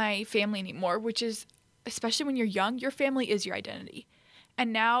not with my family anymore, which is, especially when you're young, your family is your identity.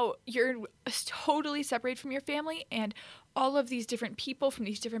 And now you're totally separated from your family and all of these different people from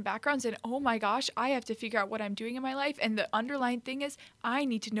these different backgrounds. And oh my gosh, I have to figure out what I'm doing in my life. And the underlying thing is, I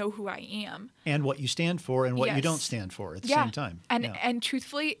need to know who I am. And what you stand for and what you Yes. don't stand for at the same time. And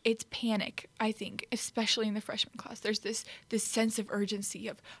truthfully, it's panic, I think, especially in the freshman class. There's this sense of urgency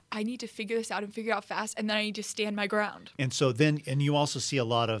of, I need to figure this out and figure it out fast, and then I need to stand my ground. And so then, and you also see a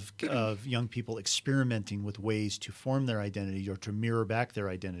lot of young people experimenting with ways to form their identity or to mirror back their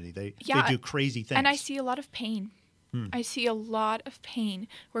identity. They do crazy things. And I see a lot of pain. I see a lot of pain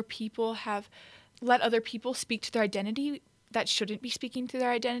where people have let other people speak to their identity that shouldn't be speaking to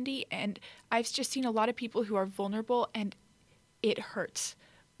their identity. And I've just seen a lot of people who are vulnerable, and it hurts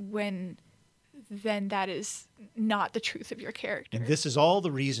when then that is not the truth of your character. And this is all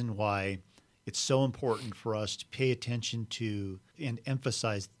the reason why it's so important for us to pay attention to and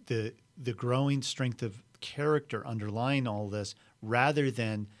emphasize the growing strength of character underlying all this, rather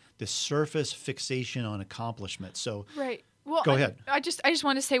than the surface fixation on accomplishment. So right. Well, go ahead. I just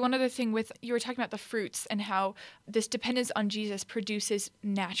want to say one other thing with, you were talking about the fruits and how this dependence on Jesus produces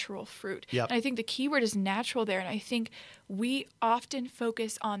natural fruit. Yep. And I think the key word is natural there. And I think we often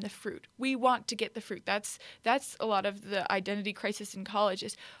focus on the fruit. We want to get the fruit. That's a lot of the identity crisis in college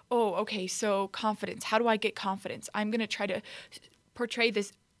is, oh, okay, so confidence. How do I get confidence? I'm going to try to portray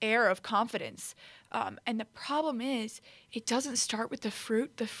this air of confidence. And the problem is, it doesn't start with the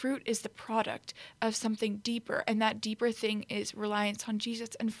fruit. The fruit is the product of something deeper. And that deeper thing is reliance on Jesus.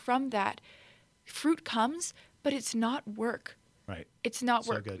 And from that, fruit comes, but it's not work. Right. It's not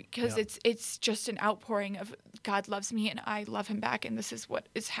So work good. because Yeah. it's just an outpouring of, God loves me and I love him back. And this is what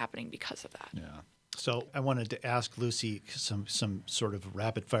is happening because of that. Yeah. So I wanted to ask Lucy some sort of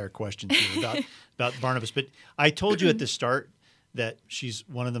rapid fire questions here about Barnabas. But I told you at the start that she's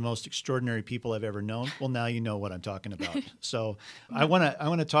one of the most extraordinary people I've ever known. Well, now you know what I'm talking about. So I want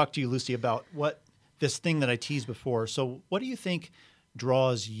to talk to you, Lucy, about what this thing that I teased before. So what do you think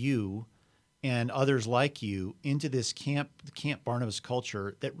draws you and others like you into this Camp Barnabas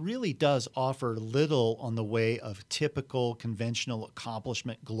culture that really does offer little on the way of typical conventional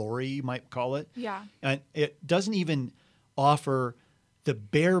accomplishment glory, you might call it? Yeah. And it doesn't even offer the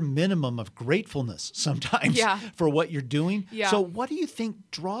bare minimum of gratefulness sometimes for what you're doing. Yeah. So what do you think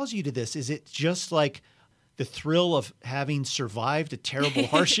draws you to this? Is it just like the thrill of having survived a terrible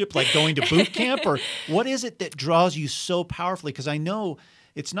hardship, like going to boot camp? Or what is it that draws you so powerfully? Because I know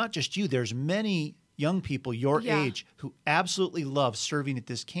it's not just you. There's many young people your age who absolutely love serving at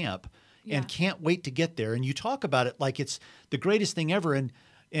this camp and can't wait to get there. And you talk about it like it's the greatest thing ever.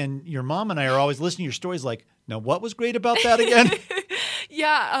 And your mom and I are always listening to your stories like, now what was great about that again?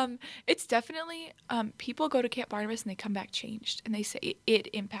 Yeah, it's definitely, people go to Camp Barnabas and they come back changed, and they say it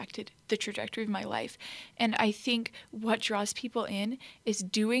impacted the trajectory of my life. And I think what draws people in is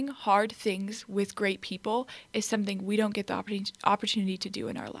doing hard things with great people is something we don't get the opportunity to do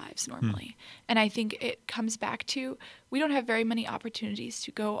in our lives normally. And I think it comes back to, we don't have very many opportunities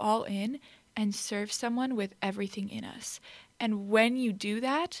to go all in and serve someone with everything in us. And when you do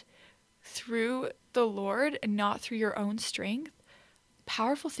that through the Lord and not through your own strength,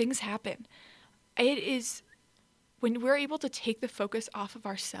 powerful things happen. It is when we're able to take the focus off of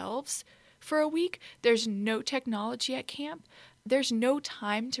ourselves for a week. There's no technology at camp. There's no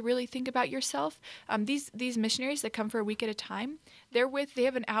time to really think about yourself. These missionaries that come for a week at a time, they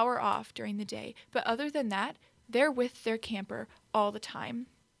have an hour off during the day. But other than that, they're with their camper all the time.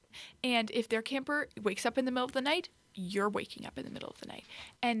 And if their camper wakes up in the middle of the night, you're waking up in the middle of the night.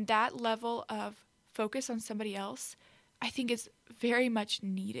 And that level of focus on somebody else, I think, is very much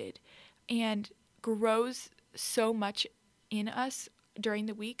needed and grows so much in us during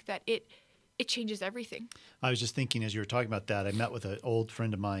the week that it changes everything. I was just thinking as you were talking about that, I met with an old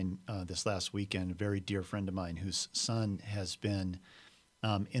friend of mine this last weekend, a very dear friend of mine whose son has been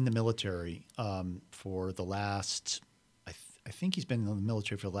in the military for the last, I think he's been in the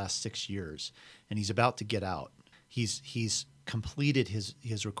military for the last 6 years, and he's about to get out. He's completed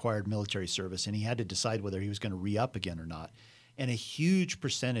his required military service, and he had to decide whether he was going to re-up again or not. And a huge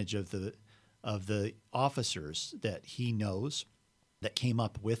percentage of the officers that he knows that came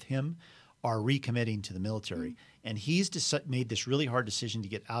up with him are recommitting to the military. And he's made this really hard decision to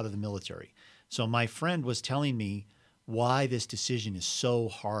get out of the military. So my friend was telling me why this decision is so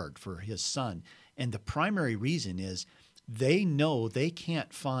hard for his son. And the primary reason is they know they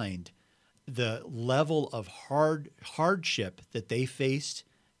can't find the level of hardship that they faced.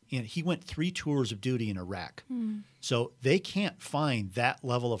 And he went 3 tours of duty in Iraq. So they can't find that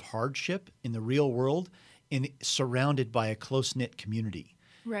level of hardship in the real world and surrounded by a close-knit community.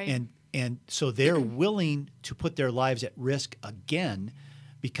 Right. And so they're willing to put their lives at risk again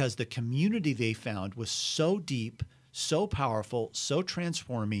because the community they found was so deep, so powerful, so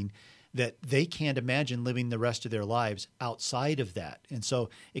transforming that they can't imagine living the rest of their lives outside of that. And so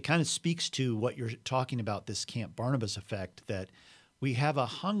it kind of speaks to what you're talking about, this Camp Barnabas effect, that we have a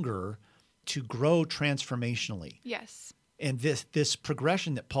hunger to grow transformationally. Yes. And this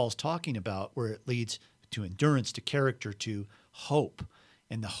progression that Paul's talking about, where it leads to endurance, to character, to hope,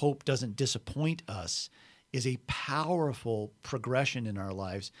 and the hope doesn't disappoint us, is a powerful progression in our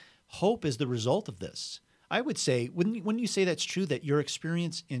lives. Hope is the result of this. I would say, when you say that's true, that your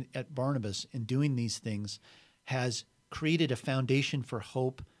experience at Barnabas in doing these things has created a foundation for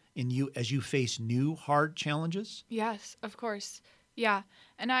hope in you as you face new hard challenges? Yes, of course. Yeah.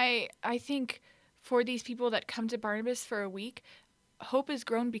 And I think for these people that come to Barnabas for a week, hope has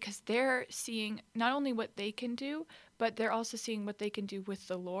grown because they're seeing not only what they can do, but they're also seeing what they can do with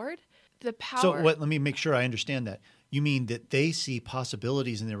the Lord. The power. So let me make sure I understand that. You mean that they see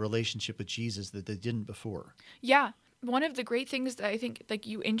possibilities in their relationship with Jesus that they didn't before? Yeah. One of the great things that I think like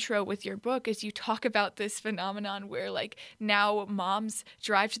you intro with your book is you talk about this phenomenon where like now moms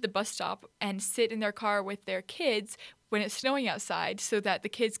drive to the bus stop and sit in their car with their kids when it's snowing outside so that the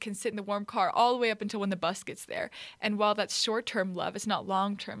kids can sit in the warm car all the way up until when the bus gets there. And while that's short-term love, it's not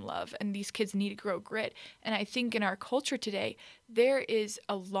long-term love. And these kids need to grow grit. And I think in our culture today, there is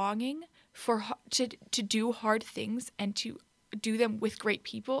a longing for to do hard things and to do them with great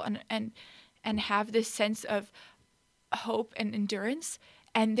people and have this sense of hope and endurance.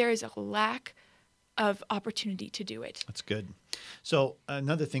 And there is a lack of opportunity to do it. That's good. So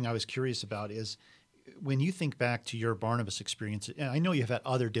another thing I was curious about is when you think back to your Barnabas experience, and I know you've had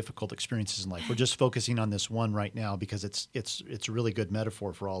other difficult experiences in life. We're just focusing on this one right now because it's a really good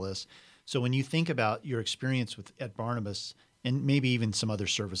metaphor for all this. So when you think about your experience at Barnabas and maybe even some other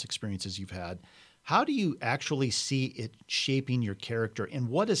service experiences you've had, how do you actually see it shaping your character, and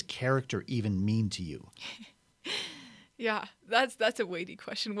what does character even mean to you? Yeah, that's a weighty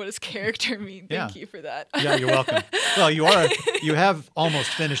question. What does character mean? Thank you for that. Yeah, you're welcome. Well, you have almost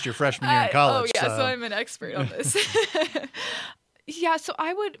finished your freshman year in college. Oh yeah, so I'm an expert on this. Yeah, so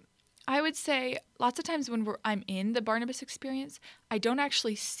I would say lots of times when I'm in the Barnabas experience, I don't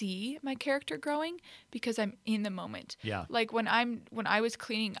actually see my character growing because I'm in the moment. Yeah. Like when I was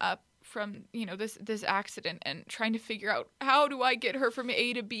cleaning up from this accident and trying to figure out how do I get her from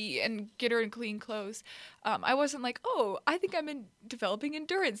A to B and get her in clean clothes, I wasn't like, oh, I think I'm developing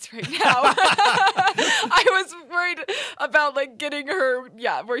endurance right now. I was worried about like getting her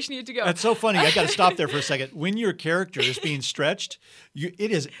where she needed to go. That's so funny. I got to stop there for a second. When your character is being stretched,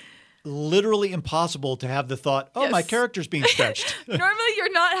 it is literally impossible to have the thought, oh, Yes. my character's being stretched. Normally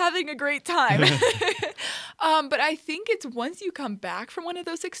you're not having a great time. But I think it's once you come back from one of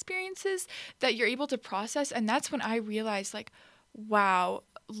those experiences that you're able to process. And that's when I realized like, wow,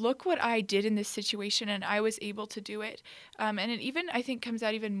 look what I did in this situation. And I was able to do it. And it even, I think, comes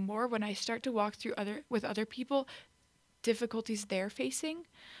out even more when I start to walk through with other people, difficulties they're facing.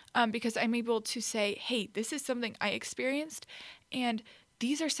 Because I'm able to say, hey, this is something I experienced. And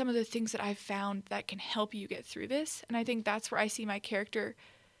these are some of the things that I've found that can help you get through this. And I think that's where I see my character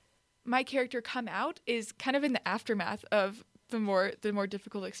come out is kind of in the aftermath of the more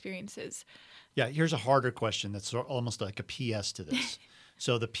difficult experiences. Yeah, here's a harder question that's almost like a PS to this.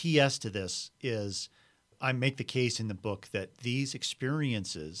 So the PS to this is I make the case in the book that these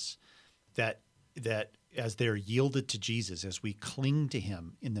experiences that as they're yielded to Jesus, as we cling to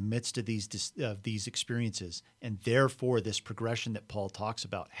him in the midst of these experiences, and therefore this progression that Paul talks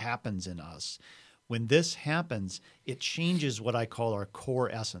about happens in us. When this happens, it changes what I call our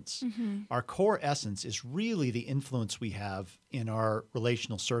core essence. Mm-hmm. Our core essence is really the influence we have in our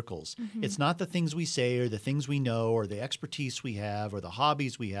relational circles. Mm-hmm. It's not the things we say or the things we know or the expertise we have or the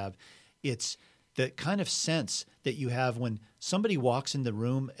hobbies we have. It's the kind of sense that you have when somebody walks in the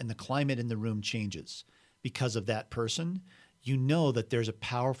room and the climate in the room changes because of that person. You know that there's a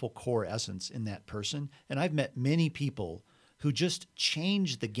powerful core essence in that person. And I've met many people who just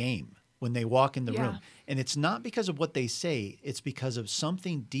change the game when they walk in the room. And it's not because of what they say, it's because of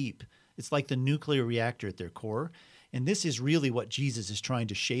something deep. It's like the nuclear reactor at their core. And this is really what Jesus is trying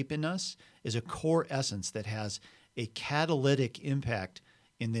to shape in us, is a core essence that has a catalytic impact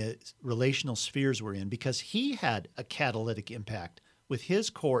in the relational spheres we're in, because he had a catalytic impact with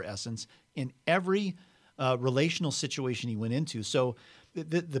his core essence in every relational situation he went into. So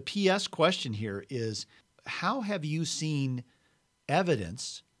the PS question here is, how have you seen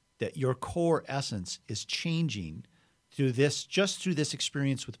evidence that your core essence is changing through this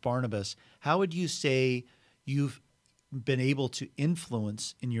experience with Barnabas? How would you say you've been able to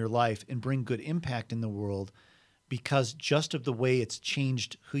influence in your life and bring good impact in the world because just of the way it's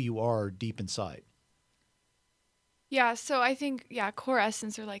changed who you are deep inside? Yeah, so I think, core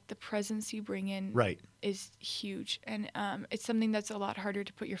essence, or like the presence you bring in, Right. is huge. And it's something that's a lot harder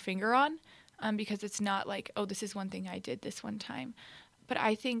to put your finger on, because it's not like, oh, this is one thing I did this one time. But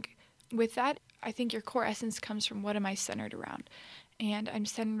I think with that, I think your core essence comes from, what am I centered around? And I'm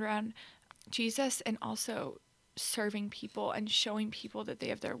centered around Jesus, and also serving people and showing people that they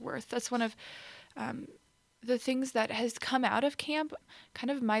have their worth. That's one of the things that has come out of camp. Kind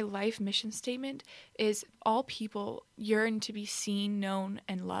of my life mission statement is, all people yearn to be seen, known,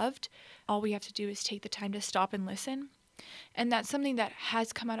 and loved. All we have to do is take the time to stop and listen. And that's something that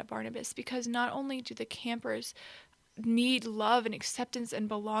has come out of Barnabas, because not only do the campers need love and acceptance and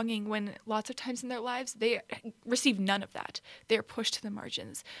belonging, when lots of times in their lives they receive none of that. They're pushed to the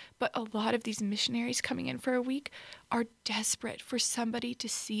margins. But a lot of these missionaries coming in for a week are desperate for somebody to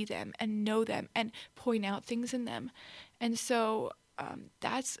see them and know them and point out things in them. And so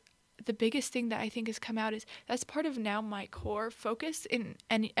that's the biggest thing that I think has come out. Is that's part of now my core focus in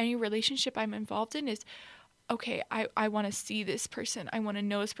any relationship I'm involved in, is, okay, I want to see this person. I want to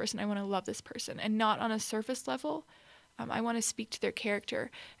know this person. I want to love this person. And not on a surface level. I want to speak to their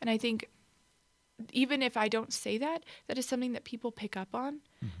character. And I think even if I don't say that, that is something that people pick up on.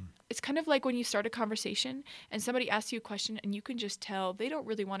 Mm-hmm. It's kind of like when you start a conversation and somebody asks you a question and you can just tell they don't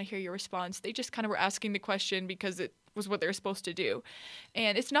really want to hear your response. They just kind of were asking the question because it was what they were supposed to do.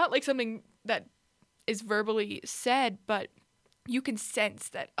 And it's not like something that is verbally said, but you can sense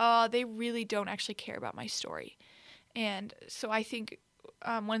that, they really don't actually care about my story. And so I think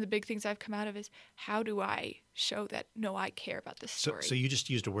one of the big things I've come out of is, how do I show that, no, I care about this story? So you just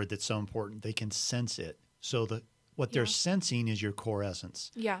used a word that's so important. They can sense it. So what they're sensing is your core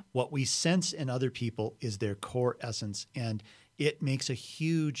essence. Yeah. What we sense in other people is their core essence, and it makes a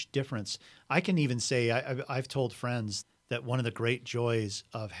huge difference. I can even say, I've told friends that one of the great joys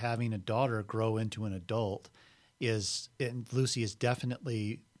of having a daughter grow into an adult is, and Lucy has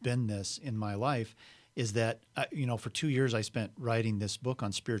definitely been this in my life, is that, for 2 years I spent writing this book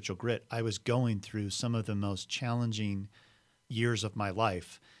on spiritual grit. I was going through some of the most challenging years of my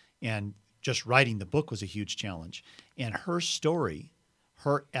life, and just writing the book was a huge challenge. And her story,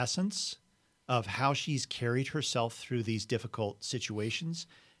 her essence of how she's carried herself through these difficult situations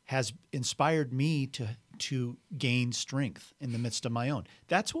has inspired me to gain strength in the midst of my own.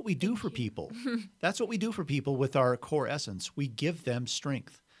 That's what we do for people. That's what we do for people with our core essence. We give them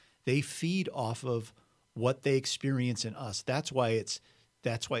strength. They feed off of what they experience in us. That's why it's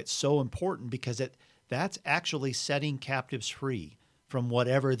so important, because that's actually setting captives free from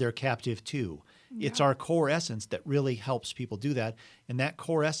whatever they're captive to. Yeah. It's our core essence that really helps people do that. And that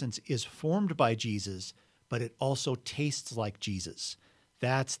core essence is formed by Jesus, but it also tastes like Jesus.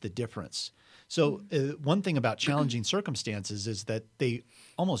 That's the difference. So one thing about challenging circumstances is that they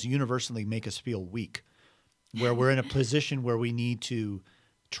almost universally make us feel weak, where we're in a position where we need to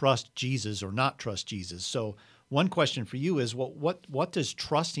trust Jesus or not trust Jesus. So one question for you is, what does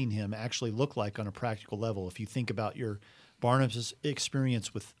trusting him actually look like on a practical level? If you think about your Barnabas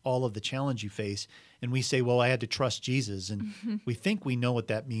experience with all of the challenge you face, and we say, well, I had to trust Jesus, and we think we know what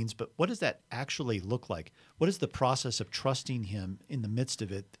that means, but what does that actually look like? What does the process of trusting him in the midst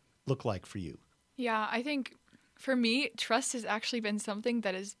of it look like for you? Yeah, I think for me, trust has actually been something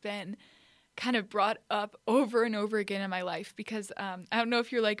that has been kind of brought up over and over again in my life, because I don't know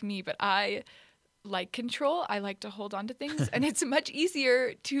if you're like me, but I like control. I like to hold on to things, and it's much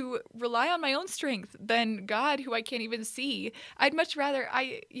easier to rely on my own strength than God, who I can't even see. I'd much rather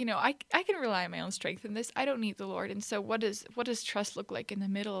I can rely on my own strength in this. I don't need the Lord. And so what does trust look like in the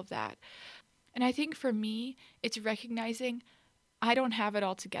middle of that? And I think for me, it's recognizing I don't have it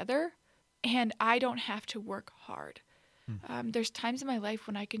all together, and I don't have to work hard. There's times in my life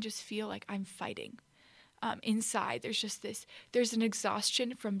when I can just feel like I'm fighting. Inside, there's an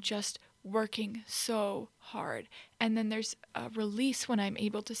exhaustion from just working so hard. And then there's a release when I'm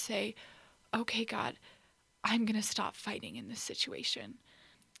able to say, okay, God, I'm going to stop fighting in this situation.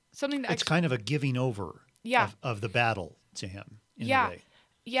 Something that it's kind of a giving over of the battle to him in a way.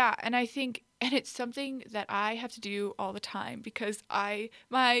 Yeah. And I think, and it's something that I have to do all the time, because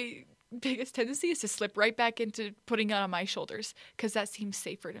my biggest tendency is to slip right back into putting it on my shoulders, because that seems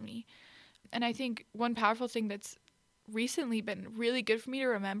safer to me. And I think one powerful thing that's recently been really good for me to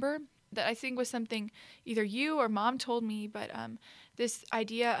remember that I think was something either you or mom told me, but this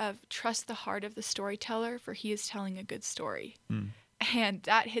idea of trust the heart of the storyteller, for he is telling a good story. And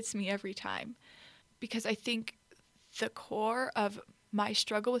that hits me every time, because I think the core of my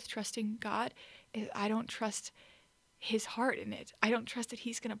struggle with trusting God is I don't trust his heart in it. I don't trust that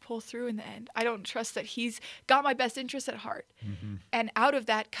he's going to pull through in the end. I don't trust that he's got my best interest at heart. And out of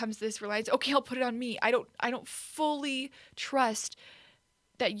that comes this reliance. Okay, I'll put it on me. I don't fully trust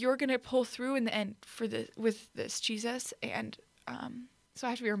that you're going to pull through in the end with this, Jesus. And so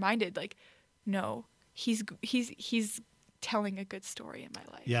I have to be reminded, like, no, he's telling a good story in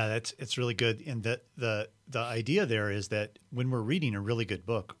my life. Yeah, it's really good. And the idea there is that when we're reading a really good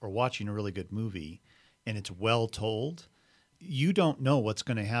book or watching a really good movie, and it's well told, you don't know what's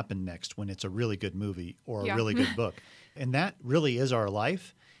going to happen next when it's a really good movie or a really good book. And that really is our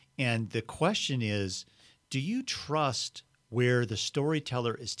life. And the question is, do you trust where the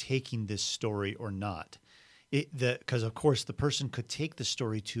storyteller is taking this story or not? Because, of course, the person could take the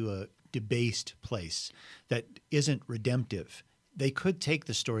story to a debased place that isn't redemptive. They could take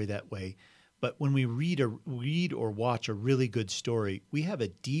the story that way. But when we read or watch a really good story, we have a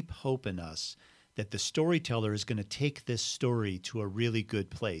deep hope in us that the storyteller is going to take this story to a really good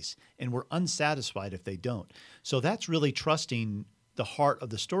place. And we're unsatisfied if they don't. So that's really trusting the heart of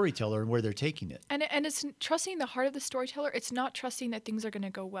the storyteller and where they're taking it. And it's trusting the heart of the storyteller. It's not trusting that things are going to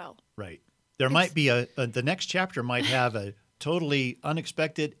go well. Right. There might be the next chapter might have a totally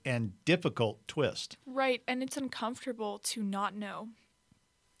unexpected and difficult twist. Right. And it's uncomfortable to not know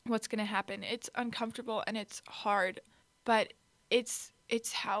what's going to happen. It's uncomfortable and it's hard, but it's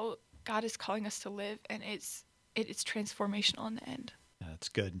how God is calling us to live, and it's transformational in the end. That's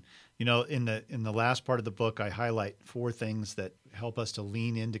good. You know, in the last part of the book, I highlight 4 things that help us to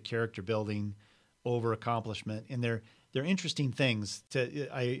lean into character building over accomplishment, and they're interesting things.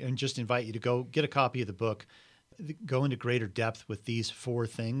 I just invite you to go get a copy of the book, go into greater depth with these 4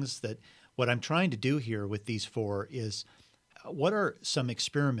 things. That what I'm trying to do here with these 4 is, what are some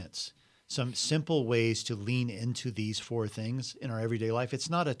experiments, some simple ways to lean into these 4 things in our everyday life. It's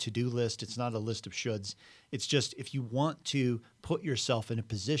not a to-do list. It's not a list of shoulds. It's just, if you want to put yourself in a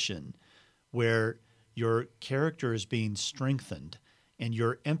position where your character is being strengthened and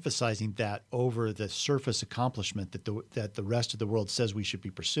you're emphasizing that over the surface accomplishment that the rest of the world says we should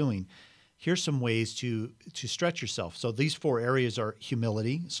be pursuing, here's some ways to stretch yourself. So these 4 areas are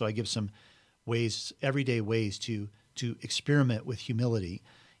humility. So I give some ways, everyday ways to experiment with humility.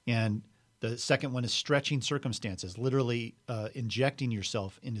 And the second one is stretching circumstances, literally injecting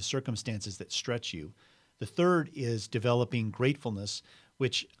yourself into circumstances that stretch you. The third is developing gratefulness,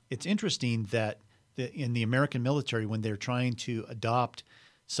 which it's interesting that in the American military, when they're trying to adopt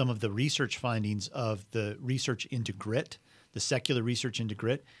some of the research findings of the research into grit, the secular research into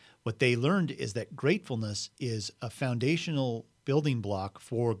grit, what they learned is that gratefulness is a foundational building block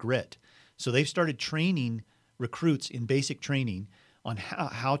for grit. So they've started training recruits in basic training on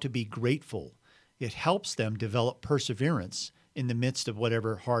how to be grateful. It helps them develop perseverance in the midst of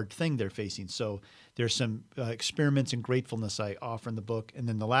whatever hard thing they're facing. So there's some experiments in gratefulness I offer in the book. And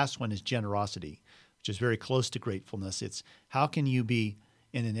then the last one is generosity, which is very close to gratefulness. It's how can you be,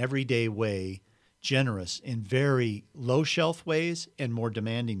 in an everyday way, generous in very low shelf ways and more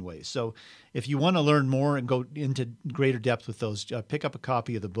demanding ways. So if you want to learn more and go into greater depth with those, pick up a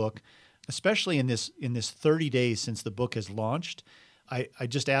copy of the book, especially in this 30 days since the book has launched. I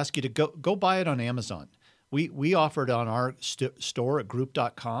just ask you to go buy it on Amazon. We offer it on our store at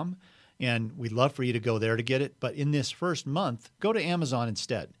group.com, and we'd love for you to go there to get it. But in this first month, go to Amazon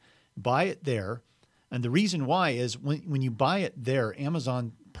instead. Buy it there. And the reason why is when you buy it there,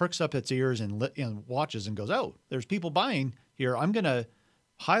 Amazon perks up its ears and watches and goes, oh, there's people buying here. I'm going to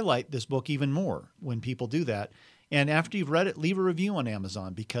highlight this book even more when people do that. And after you've read it, leave a review on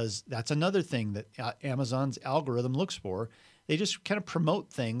Amazon, because that's another thing that Amazon's algorithm looks for. They just kind of promote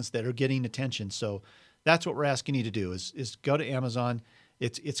things that are getting attention. So that's what we're asking you to do is go to Amazon.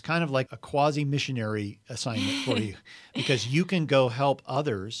 It's kind of like a quasi-missionary assignment for you, because you can go help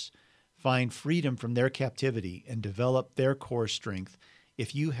others find freedom from their captivity and develop their core strength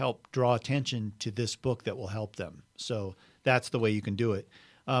if you help draw attention to this book that will help them. So that's the way you can do it.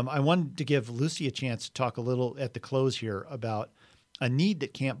 I wanted to give Lucy a chance to talk a little at the close here about a need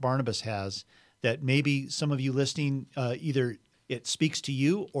that Camp Barnabas has that maybe some of you listening, either it speaks to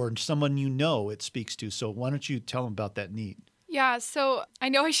you or someone you know it speaks to. So why don't you tell them about that need? Yeah, so I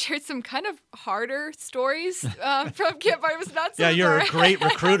know I shared some kind of harder stories from Camp Barnabas. Not so yeah, you're a great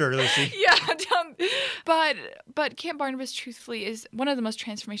recruiter, Lucy. Yeah, but Camp Barnabas, truthfully, is one of the most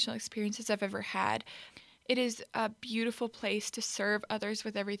transformational experiences I've ever had. it is a beautiful place to serve others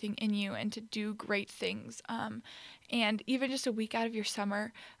with everything in you and to do great things. And even just a week out of your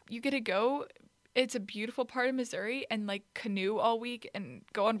summer, you get to go. It's a beautiful part of Missouri and like canoe all week and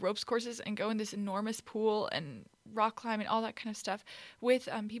go on ropes courses and go in this enormous pool and rock climb and all that kind of stuff with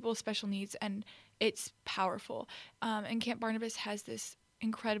people with special needs. And it's powerful. And Camp Barnabas has this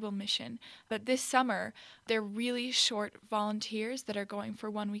incredible mission. But this summer, they're really short volunteers that are going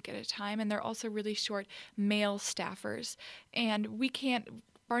for 1 week at a time. And they're also really short male staffers. And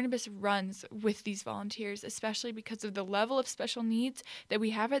Barnabas runs with these volunteers, especially because of the level of special needs that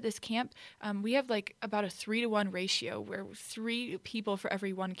we have at this camp. We have like about a 3-to-1 ratio where 3 people for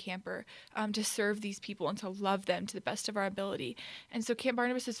every 1 camper to serve these people and to love them to the best of our ability. And so Camp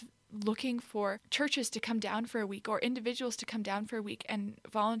Barnabas is looking for churches to come down for a week or individuals to come down for a week and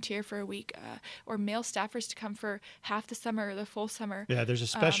volunteer for a week or male staffers to come for half the summer or the full summer. Yeah, there's a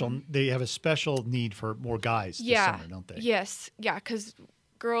special, they have a special need for more guys this summer, don't they? Yes. Yeah, because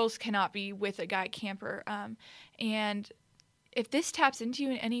girls cannot be with a guy camper. And if this taps into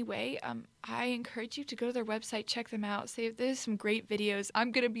you in any way, I encourage you to go to their website, check them out, say, there's some great videos.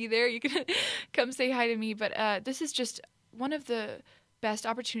 I'm going to be there. You can come say hi to me. But this is just one of the best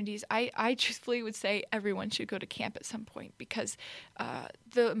opportunities. I truthfully would say everyone should go to camp at some point because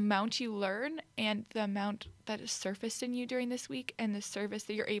the amount you learn and the amount that is surfaced in you during this week and the service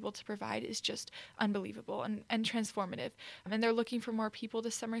that you're able to provide is just unbelievable and transformative. And they're looking for more people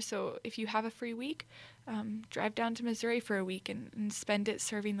this summer. So if you have a free week, drive down to Missouri for a week and spend it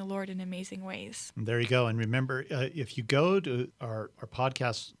serving the Lord in amazing ways. There you go. And remember, if you go to our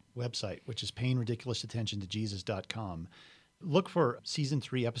podcast website, which is payingridiculousattentiontojesus.com, look for Season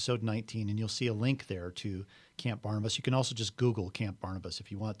 3, Episode 19, and you'll see a link there to Camp Barnabas. You can also just Google Camp Barnabas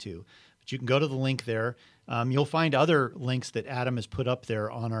if you want to. But you can go to the link there. You'll find other links that Adam has put up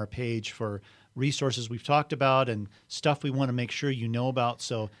there on our page for resources we've talked about and stuff we want to make sure you know about.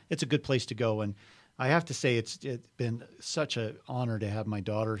 So it's a good place to go. And I have to say it's been such an honor to have my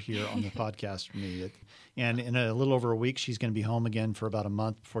daughter here on the podcast for me. And in a little over a week, she's going to be home again for about a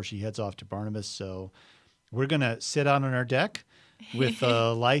month before she heads off to Barnabas. So we're going to sit out on our deck with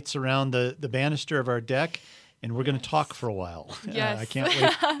lights around the banister of our deck, and we're going to talk for a while. Yes. I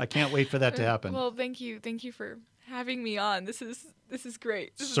can't wait for that to happen. Well, thank you for having me on. This is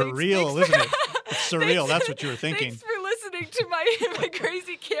great. Surreal, isn't it? It's surreal. That's what you were thinking. Thanks for listening to my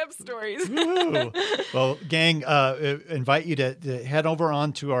crazy camp stories. Well, gang, invite you to head over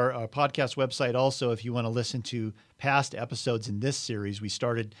onto our podcast website also if you want to listen to past episodes in this series.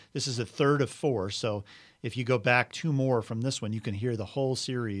 This is the 3rd of 4, so if you go back 2 more from this one, you can hear the whole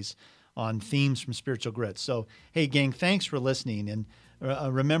series on themes from Spiritual Grit. So, hey, gang, thanks for listening. And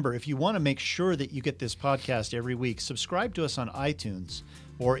remember, if you want to make sure that you get this podcast every week, subscribe to us on iTunes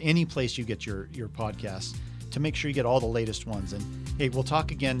or any place you get your podcasts to make sure you get all the latest ones. And, hey, we'll talk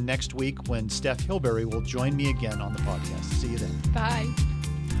again next week when Steph Hilberry will join me again on the podcast. See you then. Bye.